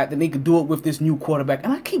quarterback, then they could do it with this new quarterback.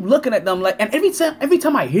 And I keep looking at them like, and every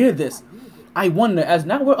time I hear this, I wonder, as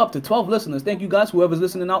now we're up to 12 listeners. Thank you guys, whoever's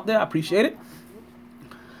listening out there, I appreciate it.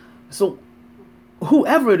 So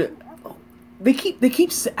whoever they keep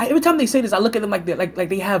every time they say this, I look at them like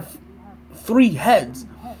they have 3 heads,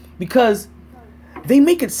 because they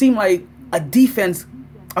make it seem like a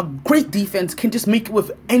great defense can just make it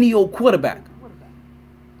with any old quarterback.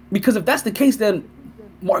 Because if that's the case, then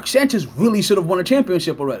Mark Sanchez really should have won a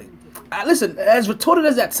championship already. Listen, as retorted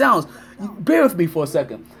as that sounds, bear with me for a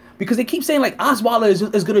second, because they keep saying like Osweiler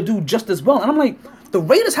is going to do just as well, and I'm like, the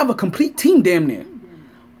Raiders have a complete team damn near,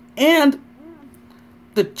 and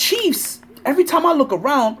the Chiefs. Every time I look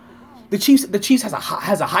around, the Chiefs has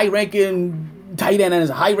a high ranking tight end and has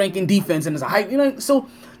a high ranking defense and has a high, so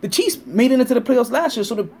the Chiefs made it into the playoffs last year,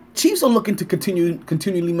 so the Chiefs are looking to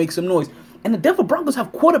continually make some noise. And the Denver Broncos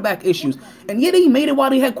have quarterback issues. And yeah, they made it while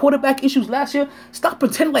they had quarterback issues last year. Stop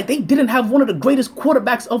pretending like they didn't have one of the greatest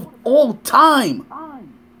quarterbacks of all time.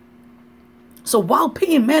 So while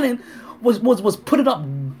Peyton Manning was putting up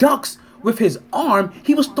ducks with his arm,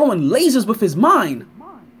 he was throwing lasers with his mind.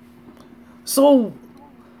 So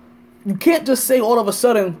you can't just say all of a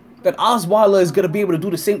sudden that Osweiler is going to be able to do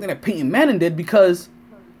the same thing that Peyton Manning did because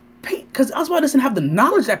Osweiler doesn't have the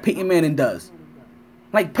knowledge that Peyton Manning does.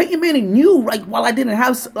 Like, Peyton Manning knew, like, while I didn't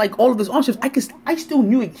have, like, all of his arm shifts, he still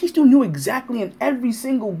knew exactly in every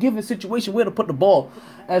single given situation where to put the ball.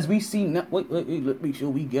 As we see now, wait, let me sure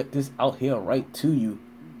we get this out here right to you.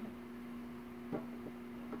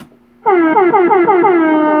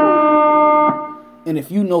 And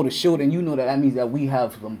if you know the show, then you know that means that we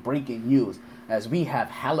have some breaking news. As we have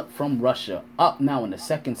Halep from Russia up now in the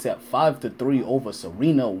second set, 5-3 over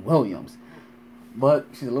Serena Williams. But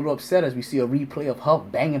she's a little upset as we see a replay of her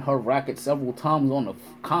banging her racket several times on the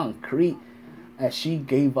concrete as she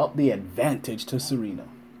gave up the advantage to Serena.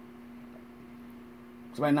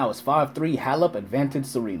 So right now it's 5-3, Halep, advantage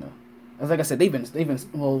Serena. As like I said, they've been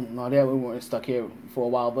well, no, we weren't stuck here for a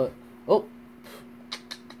while, but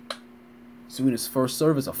Serena's first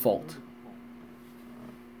serve is a fault.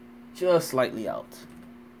 Just slightly out.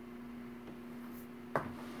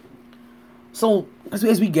 So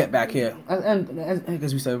as we get back here, and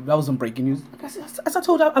as we said, that was some breaking news. As I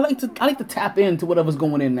told you, I like to tap into whatever's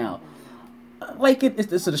going in now.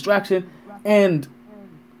 It's a distraction, and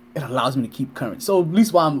it allows me to keep current. So at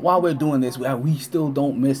least while we're doing this, we still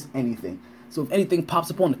don't miss anything. So if anything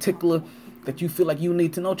pops up on a tickler that you feel like you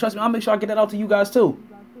need to know, trust me, I'll make sure I get that out to you guys too.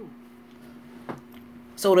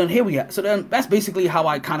 So then here we are. So then that's basically how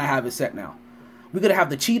I kind of have it set now. We're gonna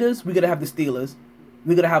have the Cheetahs, we're gonna have the Steelers,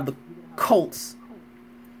 we're gonna have the Colts,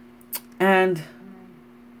 and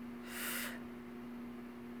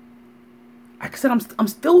like I said, I'm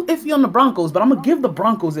still iffy on the Broncos, but I'm gonna give the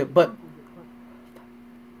Broncos it. But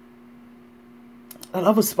that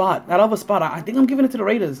other spot, I think I'm giving it to the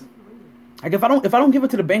Raiders. Like if I don't give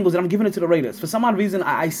it to the Bengals, then I'm giving it to the Raiders. For some odd reason,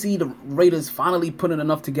 I see the Raiders finally putting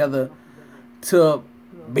enough together to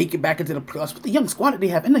make it back into the playoffs with the young squad that they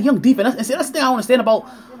have and the young defense. And see, that's the thing I don't understand about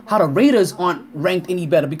how the Raiders aren't ranked any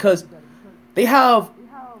better, because they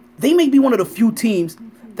may be one of the few teams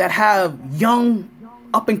that have young,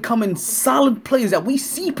 up-and-coming, solid players that we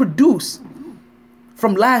see produce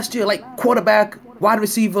from last year, like quarterback, wide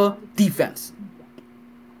receiver, defense.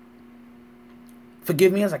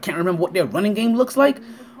 Forgive me as I can't remember what their running game looks like,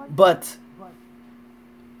 but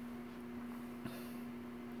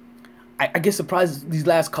I get surprised these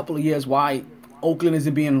last couple of years why Oakland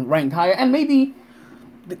isn't being ranked higher, and maybe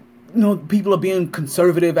people are being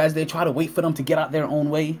conservative as they try to wait for them to get out their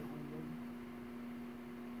own way.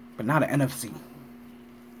 But now the NFC.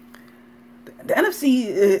 The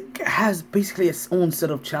NFC has basically its own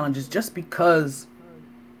set of challenges just because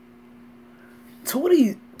two of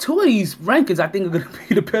these rankings I think are going to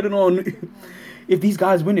be dependent on if these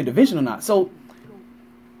guys win the division or not. So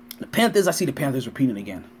the Panthers, I see the Panthers repeating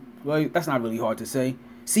again. Well, that's not really hard to say.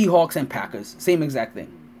 Seahawks and Packers, same exact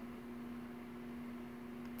thing.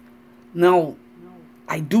 Now,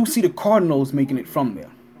 I do see the Cardinals making it from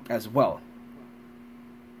there as well.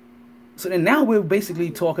 So then now we're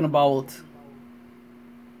basically talking about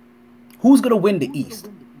who's going to win the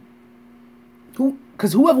East.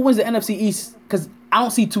 Because whoever wins the NFC East, because I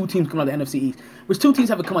don't see two teams coming out of the NFC East, which two teams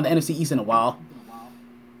haven't come out of the NFC East in a while.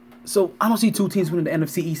 So I don't see two teams winning the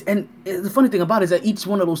NFC East. And the funny thing about it is that each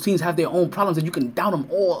one of those teams have their own problems and you can doubt them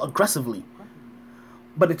all aggressively.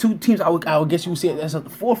 But the two teams I would guess you would see as at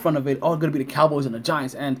the forefront of it are going to be the Cowboys and the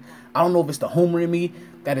Giants. And I don't know if it's the homer in me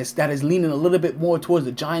that is leaning a little bit more towards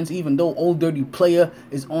the Giants, even though Old Dirty Player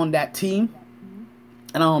is on that team.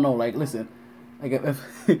 And I don't know, like, listen, like if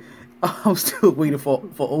I'm still waiting for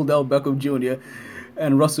Odell Beckham Jr.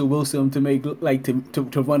 and Russell Wilson to make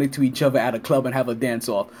to run into each other at a club and have a dance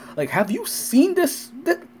off. Like, have you seen this?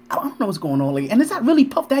 I don't know what's going on. Like, and is that really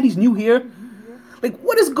Puff Daddy's new hair? Like,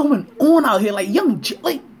 what is going on out here? Like,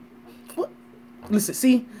 what? Listen,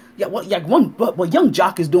 see, what young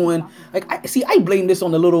Jock is doing. Like, I blame this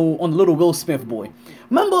on the little Will Smith boy.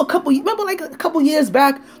 Remember a couple years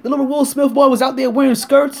back, the little Will Smith boy was out there wearing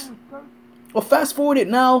skirts. Well, fast forward it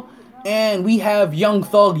now, and we have Young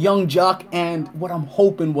Thug, Young Jock, and what I'm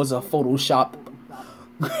hoping was a Photoshop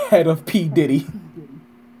head of P. Diddy.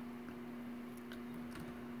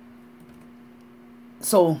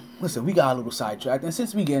 So, listen, we got a little sidetracked, and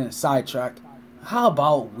since we getting sidetracked, how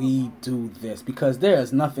about we do this? Because there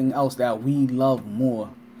is nothing else that we love more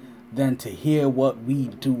than to hear what we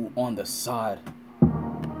do on the side.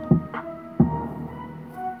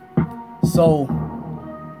 So,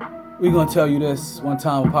 we're going to tell you this one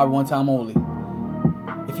time, probably one time only.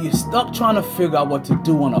 If you're stuck trying to figure out what to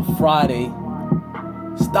do on a Friday,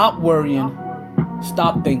 stop worrying,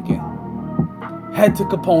 stop thinking. Head to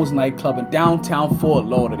Capone's nightclub in downtown Fort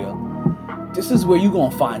Lauderdale. This is where you're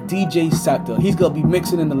going to find DJ Scepter. He's going to be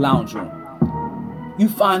mixing in the lounge room. You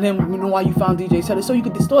find him, you know why you found DJ Scepter? So you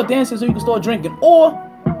can start dancing, so you can start drinking. Or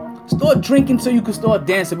start drinking so you can start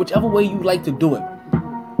dancing, whichever way you like to do it.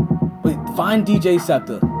 But find DJ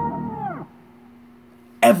Scepter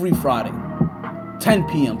every Friday, 10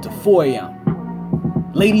 p.m. to 4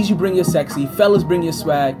 a.m. Ladies, you bring your sexy. Fellas, bring your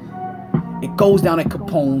swag. It goes down at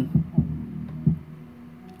Capone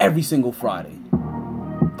every single Friday.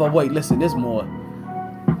 But wait, listen, there's more.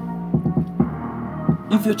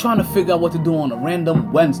 If you're trying to figure out what to do on a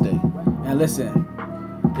random Wednesday, and listen,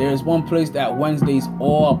 there's one place that Wednesdays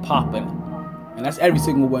all popping, and that's every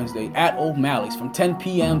single Wednesday at O'Malley's from 10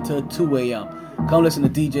 p.m. to 2 a.m. Come listen to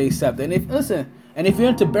DJ Scepter. And if you're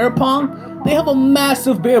into beer pong, they have a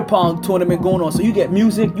massive beer pong tournament going on. So you get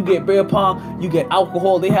music, you get beer pong, you get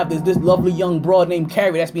alcohol. They have this lovely young broad named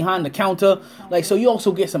Carrie that's behind the counter. So you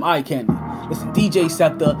also get some eye candy. Listen, DJ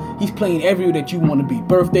Scepter, he's playing everywhere that you want to be.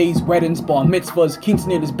 Birthdays, weddings, bar mitzvahs,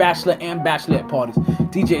 quinceañeras, bachelor and bachelorette parties.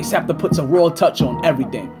 DJ Scepter puts a raw touch on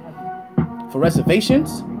everything. For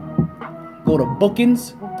reservations, go to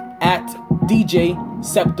bookings at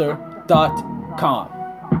djscepter.com.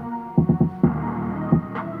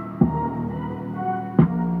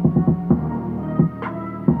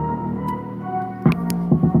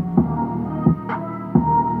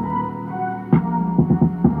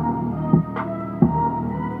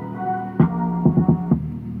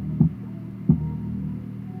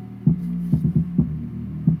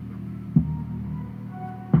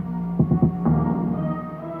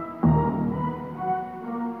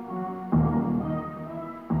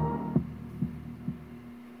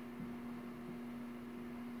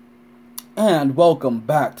 And welcome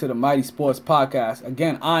back to the MyT Sports Podcast.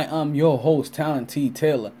 Again, I am your host, Talent T.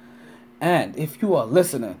 Taylor. And if you are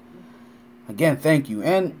listening, again, thank you.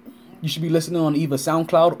 And you should be listening on either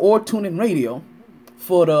SoundCloud or TuneIn Radio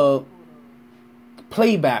for the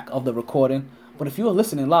playback of the recording. But if you are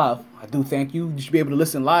listening live, I do thank you. You should be able to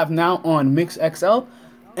listen live now on MixXL.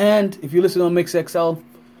 And if you listen on MixXL,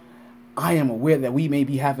 I am aware that we may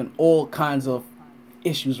be having all kinds of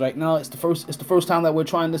issues right now. It's the first time that we're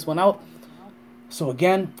trying this one out. So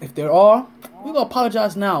again, if there are, we're going to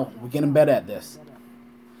apologize now. We're getting better at this.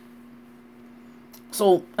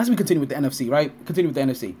 So, as we continue with the NFC, right?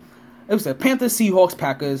 It was the Panthers, Seahawks,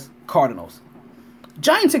 Packers, Cardinals.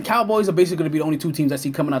 Giants and Cowboys are basically going to be the only two teams I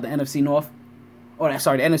see coming out the NFC North. The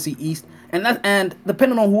NFC East. And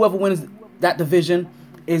depending on whoever wins that division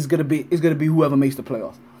is going to be whoever makes the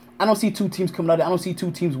playoffs. I don't see two teams coming out there. I don't see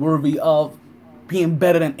two teams worthy of being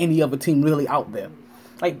better than any other team really out there.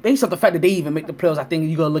 Like, based off the fact that they even make the playoffs, I think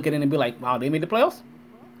you're going to look at it and be like, wow, they made the playoffs?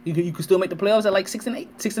 You could still make the playoffs at like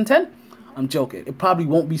 6-10? I'm joking. It probably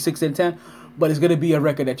won't be 6-10, but it's going to be a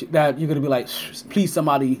record that you're going to be like, please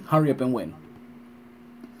somebody hurry up and win.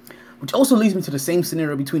 Which also leads me to the same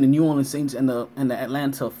scenario between the New Orleans Saints and the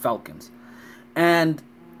Atlanta Falcons. And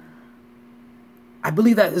I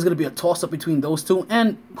believe that is going to be a toss-up between those two.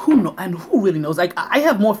 And who really knows? Like, I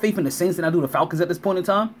have more faith in the Saints than I do the Falcons at this point in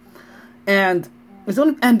time. And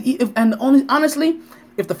honestly,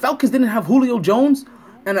 if the Falcons didn't have Julio Jones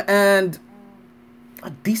and a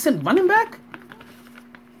decent running back,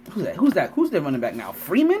 who's their running back now?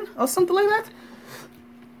 Freeman or something like that.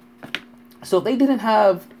 So if they didn't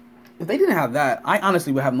have that, I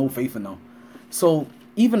honestly would have no faith in them. So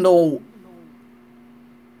even though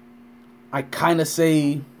I kind of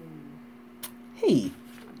say, hey,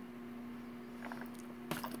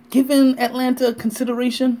 giving Atlanta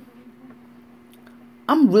consideration,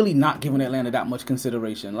 I'm really not giving Atlanta that much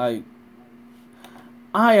consideration. Like,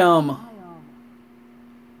 I am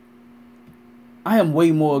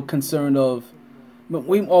way more concerned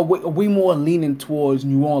way more leaning towards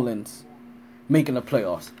New Orleans making the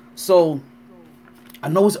playoffs. So, I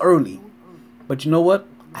know it's early, but you know what?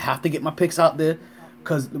 I have to get my picks out there,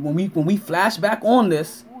 because when we flash back on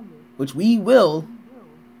this, which we will,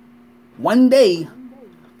 one day,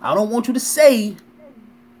 I don't want you to say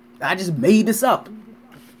I just made this up.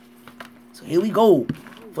 So here we go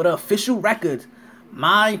for the official record.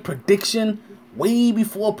 My prediction, way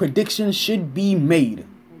before predictions should be made.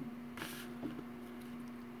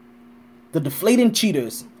 The deflating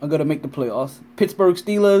cheaters are going to make the playoffs. Pittsburgh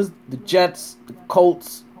Steelers, the Jets, the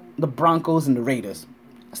Colts, the Broncos, and the Raiders.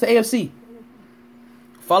 That's the AFC.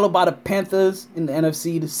 Followed by the Panthers in the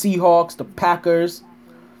NFC, the Seahawks, the Packers.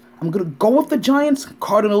 I'm going to go with the Giants,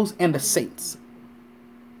 Cardinals, and the Saints.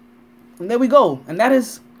 And there we go. And that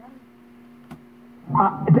is...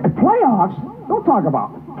 Playoffs? Don't talk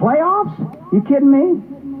about playoffs. You kidding me?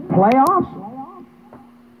 Playoffs?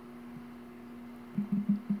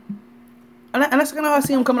 And that's kind of how I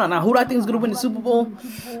see him coming out. Now, who do I think is going to win the Super Bowl?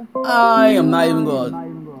 I'm not even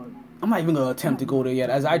going to attempt to go there yet,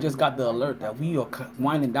 as I just got the alert that we are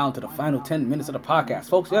winding down to the final 10 minutes of the podcast.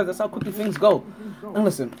 Folks, yeah, that's how quickly things go. And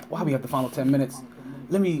listen, while we have the final 10 minutes,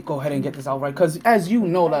 let me go ahead and get this out right. Because as you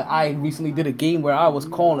know, that I recently did a game where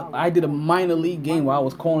I did a minor league game where I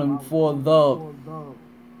was calling for the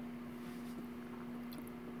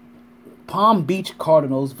Palm Beach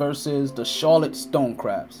Cardinals versus the Charlotte Stone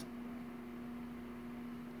Crabs.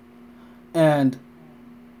 And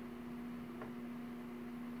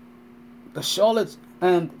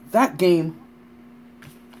that game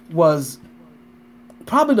was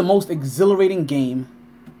probably the most exhilarating game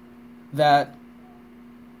that,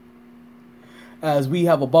 as we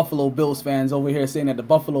have a Buffalo Bills fans over here saying that the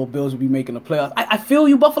Buffalo Bills will be making the playoffs. I feel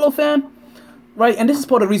you, Buffalo fan, right? And this is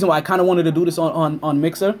part of the reason why I kind of wanted to do this on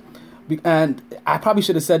Mixer. And I probably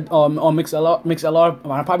should have said on MixLR,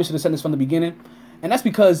 I probably should have said this from the beginning. And that's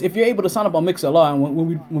because if you're able to sign up on MixLR, and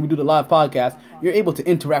when we do the live podcast, you're able to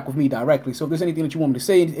interact with me directly. So if there's anything that you want me to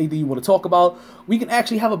say, anything you want to talk about, we can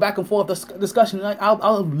actually have a back and forth discussion. Like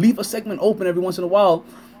I'll leave a segment open every once in a while,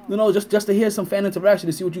 just to hear some fan interaction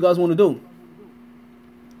to see what you guys want to do.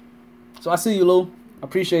 So I see you, Lou. I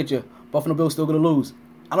appreciate you. Buffalo Bills still gonna lose.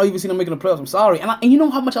 I don't even see them making the playoffs. I'm sorry. And you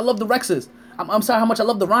know how much I love the Rexes. I'm sorry how much I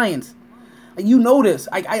love the Ryans. You know this.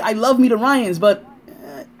 I love me the Ryans, but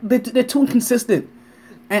they're too inconsistent.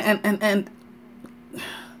 And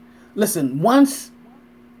listen,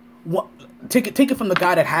 take it from the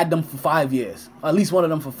guy that had them for 5 years, or at least one of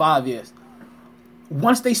them for 5 years.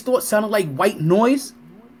 Once they start sounding like white noise,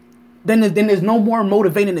 then there's no more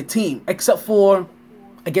motivating the team, except for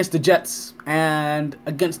against the Jets and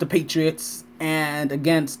against the Patriots and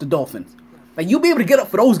against the Dolphins. Like, you'll be able to get up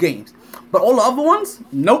for those games, but all the other ones,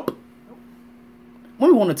 nope.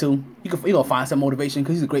 Maybe 1 or 2, you'll find some motivation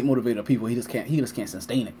because he's a great motivator of people. He just can't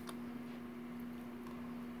sustain it.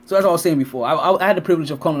 So as I was saying before, I had the privilege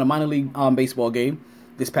of calling a minor league baseball game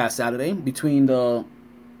this past Saturday between the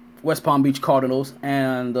West Palm Beach Cardinals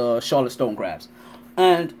and the Charlotte Stone Crabs,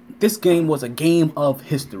 and this game was a game of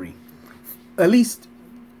history, at least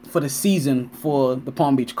for the season for the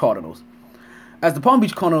Palm Beach Cardinals, as the Palm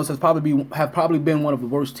Beach Cardinals have probably been one of the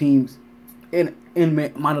worst teams in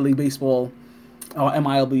minor league baseball. Or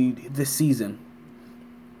MILB this season,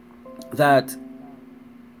 that,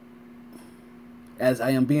 as I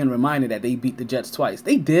am being reminded that they beat the Jets twice.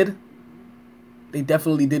 They did. They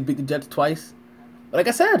definitely did beat the Jets twice. But like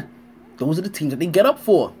I said, those are the teams that they get up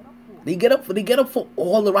for. They get up for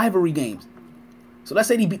all the rivalry games. So let's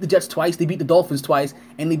say they beat the Jets twice, they beat the Dolphins twice,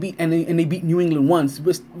 and they beat New England once.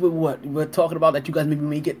 We're talking about that you guys maybe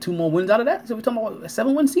may get 2 more wins out of that. So we're talking about a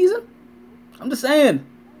 7-win season. I'm just saying.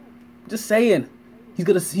 You're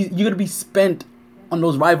gonna be spent on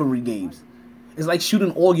those rivalry games. It's like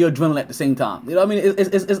shooting all your adrenaline at the same time. You know what I mean?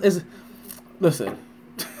 It's listen.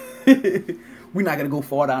 We're not gonna go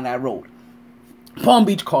far down that road. Palm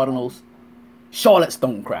Beach Cardinals, Charlotte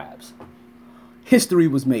Stone Crabs. History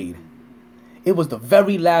was made. It was the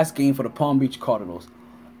very last game for the Palm Beach Cardinals.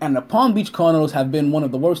 And the Palm Beach Cardinals have been one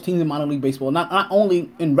of the worst teams in minor league baseball, not only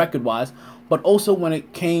in record-wise, but also when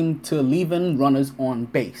it came to leaving runners on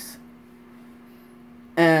base.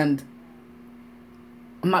 And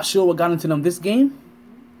I'm not sure what got into them this game,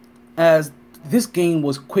 as this game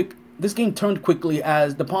was quick. This game turned quickly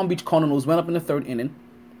as the Palm Beach Cardinals went up in the 3rd inning,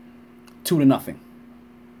 2-0.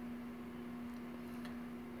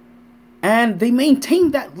 And they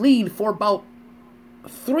maintained that lead for about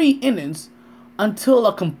 3 innings until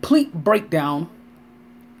a complete breakdown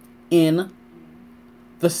in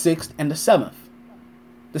the 6th and the 7th.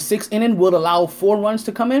 The 6th inning would allow 4 runs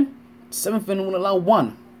to come in. 7th inning would allow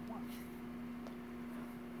 1.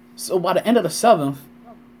 So by the end of the 7th,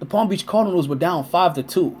 the Palm Beach Cardinals were down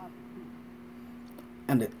 5-2.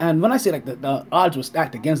 And when I say like the odds were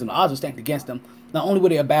stacked against them, Not only were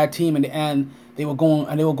they a bad team, and they were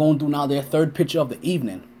going through now their 3rd pitcher of the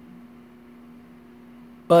evening,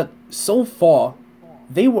 but so far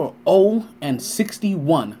they were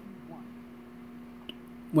 0-61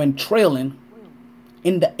 when trailing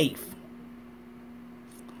in the 8th.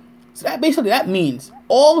 So that means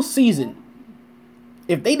all season,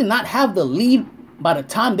 if they did not have the lead by the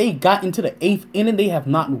time they got into the 8th inning, they have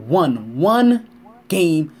not won one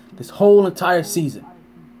game this whole entire season.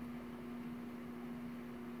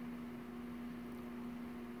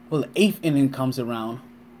 Well, the 8th inning comes around,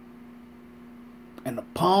 And the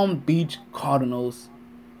Palm Beach Cardinals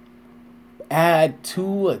add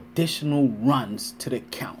 2 additional runs to the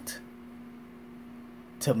count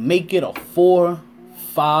to make it a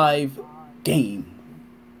 4-5 game.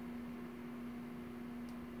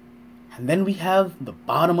 And then we have the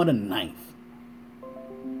bottom of the 9th.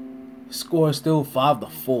 Score is still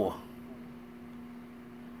 5-4.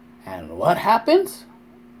 And what happens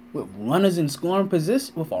with runners in scoring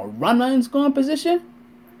position? With a runner in scoring position,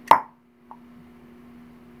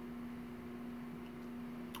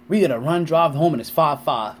 we get a run drive home and it's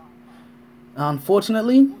 5-5.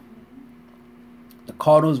 Unfortunately, the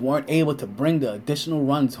Cardinals weren't able to bring the additional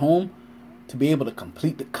runs home to be able to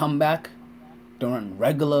complete the comeback during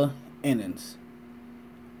regular innings.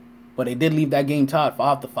 But they did leave that game tied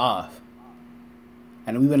 5-5.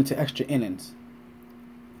 And we went into extra innings.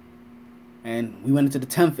 And we went into the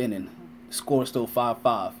 10th inning. The score is still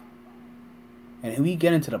 5-5. And we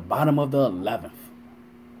get into the bottom of the 11th.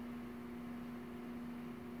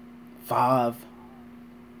 5-5.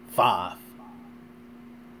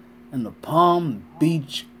 And the Palm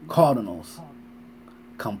Beach Cardinals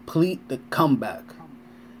complete the comeback.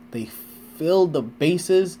 They fill the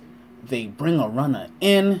bases. They bring a runner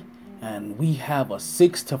in. And we have a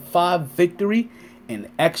 6-5 victory in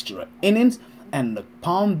extra innings. And the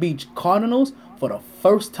Palm Beach Cardinals, for the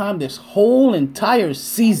first time this whole entire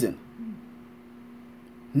season,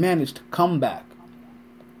 managed to come back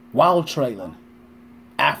while trailing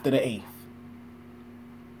after the 8th.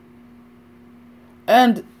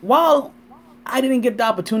 And while I didn't get the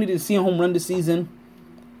opportunity to see a home run this season,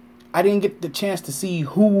 I didn't get the chance to see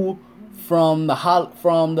who from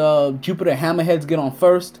the Jupiter Hammerheads get on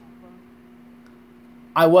first.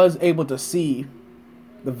 I was able to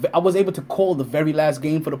call the very last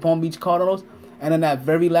game for the Palm Beach Cardinals, and in that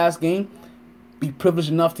very last game, be privileged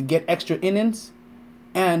enough to get extra innings,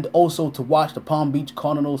 and also to watch the Palm Beach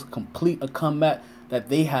Cardinals complete a comeback that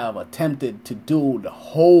they have attempted to do the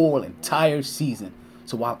whole entire season.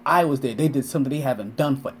 So while I was there, they did something they haven't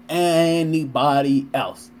done for anybody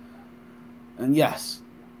else. And yes,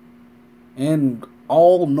 in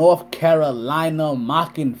all North Carolina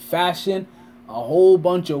mocking fashion, a whole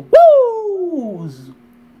bunch of woos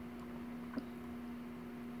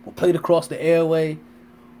were played across the airway,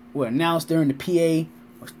 were announced during the PA,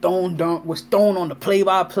 was thrown on the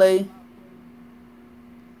play-by-play. It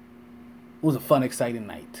was a fun, exciting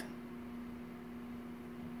night.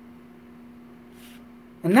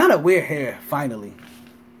 And now that we're here, finally,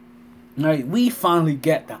 right, we finally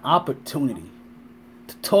get the opportunity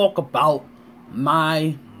to talk about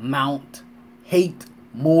my Mount hate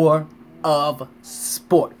more of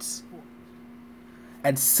sports.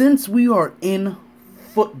 And since we are in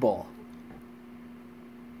football,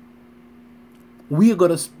 we are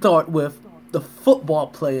going to start with the football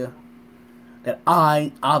player that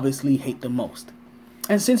I obviously hate the most.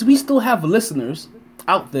 And since we still have listeners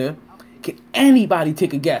out there, can anybody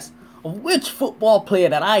take a guess of which football player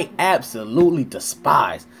that I absolutely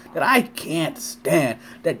despise, that I can't stand,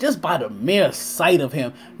 that just by the mere sight of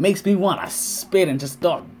him makes me want to spit and just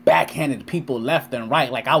start backhanding people left and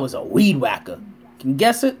right like I was a weed whacker? Can you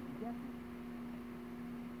guess it?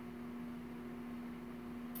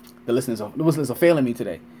 The listeners are failing me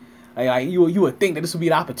today. You would think that this would be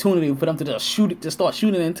an opportunity for them to just start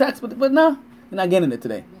shooting in text, but no, they're not getting it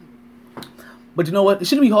today. But you know what? It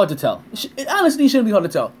shouldn't be hard to tell. It honestly shouldn't be hard to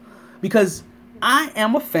tell, because I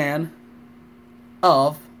am a fan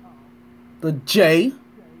of the Jets,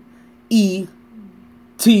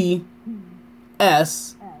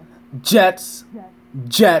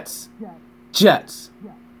 Jets.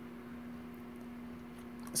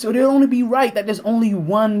 So it'll only be right that there's only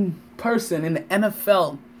one person in the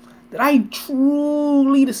NFL that I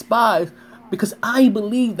truly despise, because I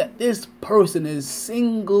believe that this person is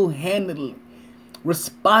single-handedly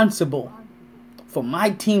responsible for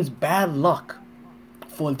my team's bad luck,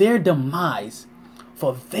 for their demise,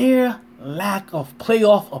 for their lack of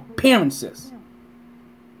playoff appearances.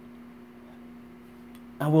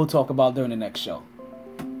 And we'll talk about during the next show.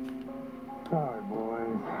 Sorry,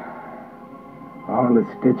 boys. All the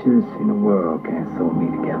stitches in the world can't sew me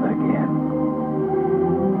together again.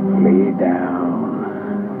 Lay down.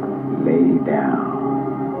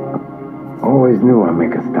 Always knew I'd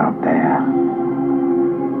make a stop there.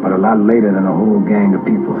 But a lot later than a whole gang of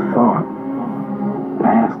people thought.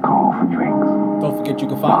 Last call for drinks. Don't forget you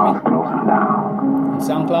can find me closing down. on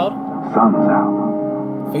SoundCloud, Sun's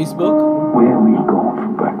out. Facebook, Where we going for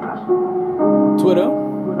breakfast? Twitter,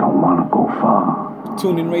 Don't wanna go far.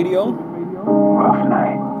 TuneIn Radio, Rough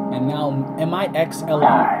night. and now MIXLR,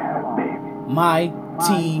 Tired, baby.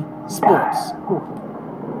 MyT Sports.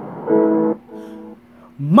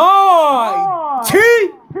 MyT.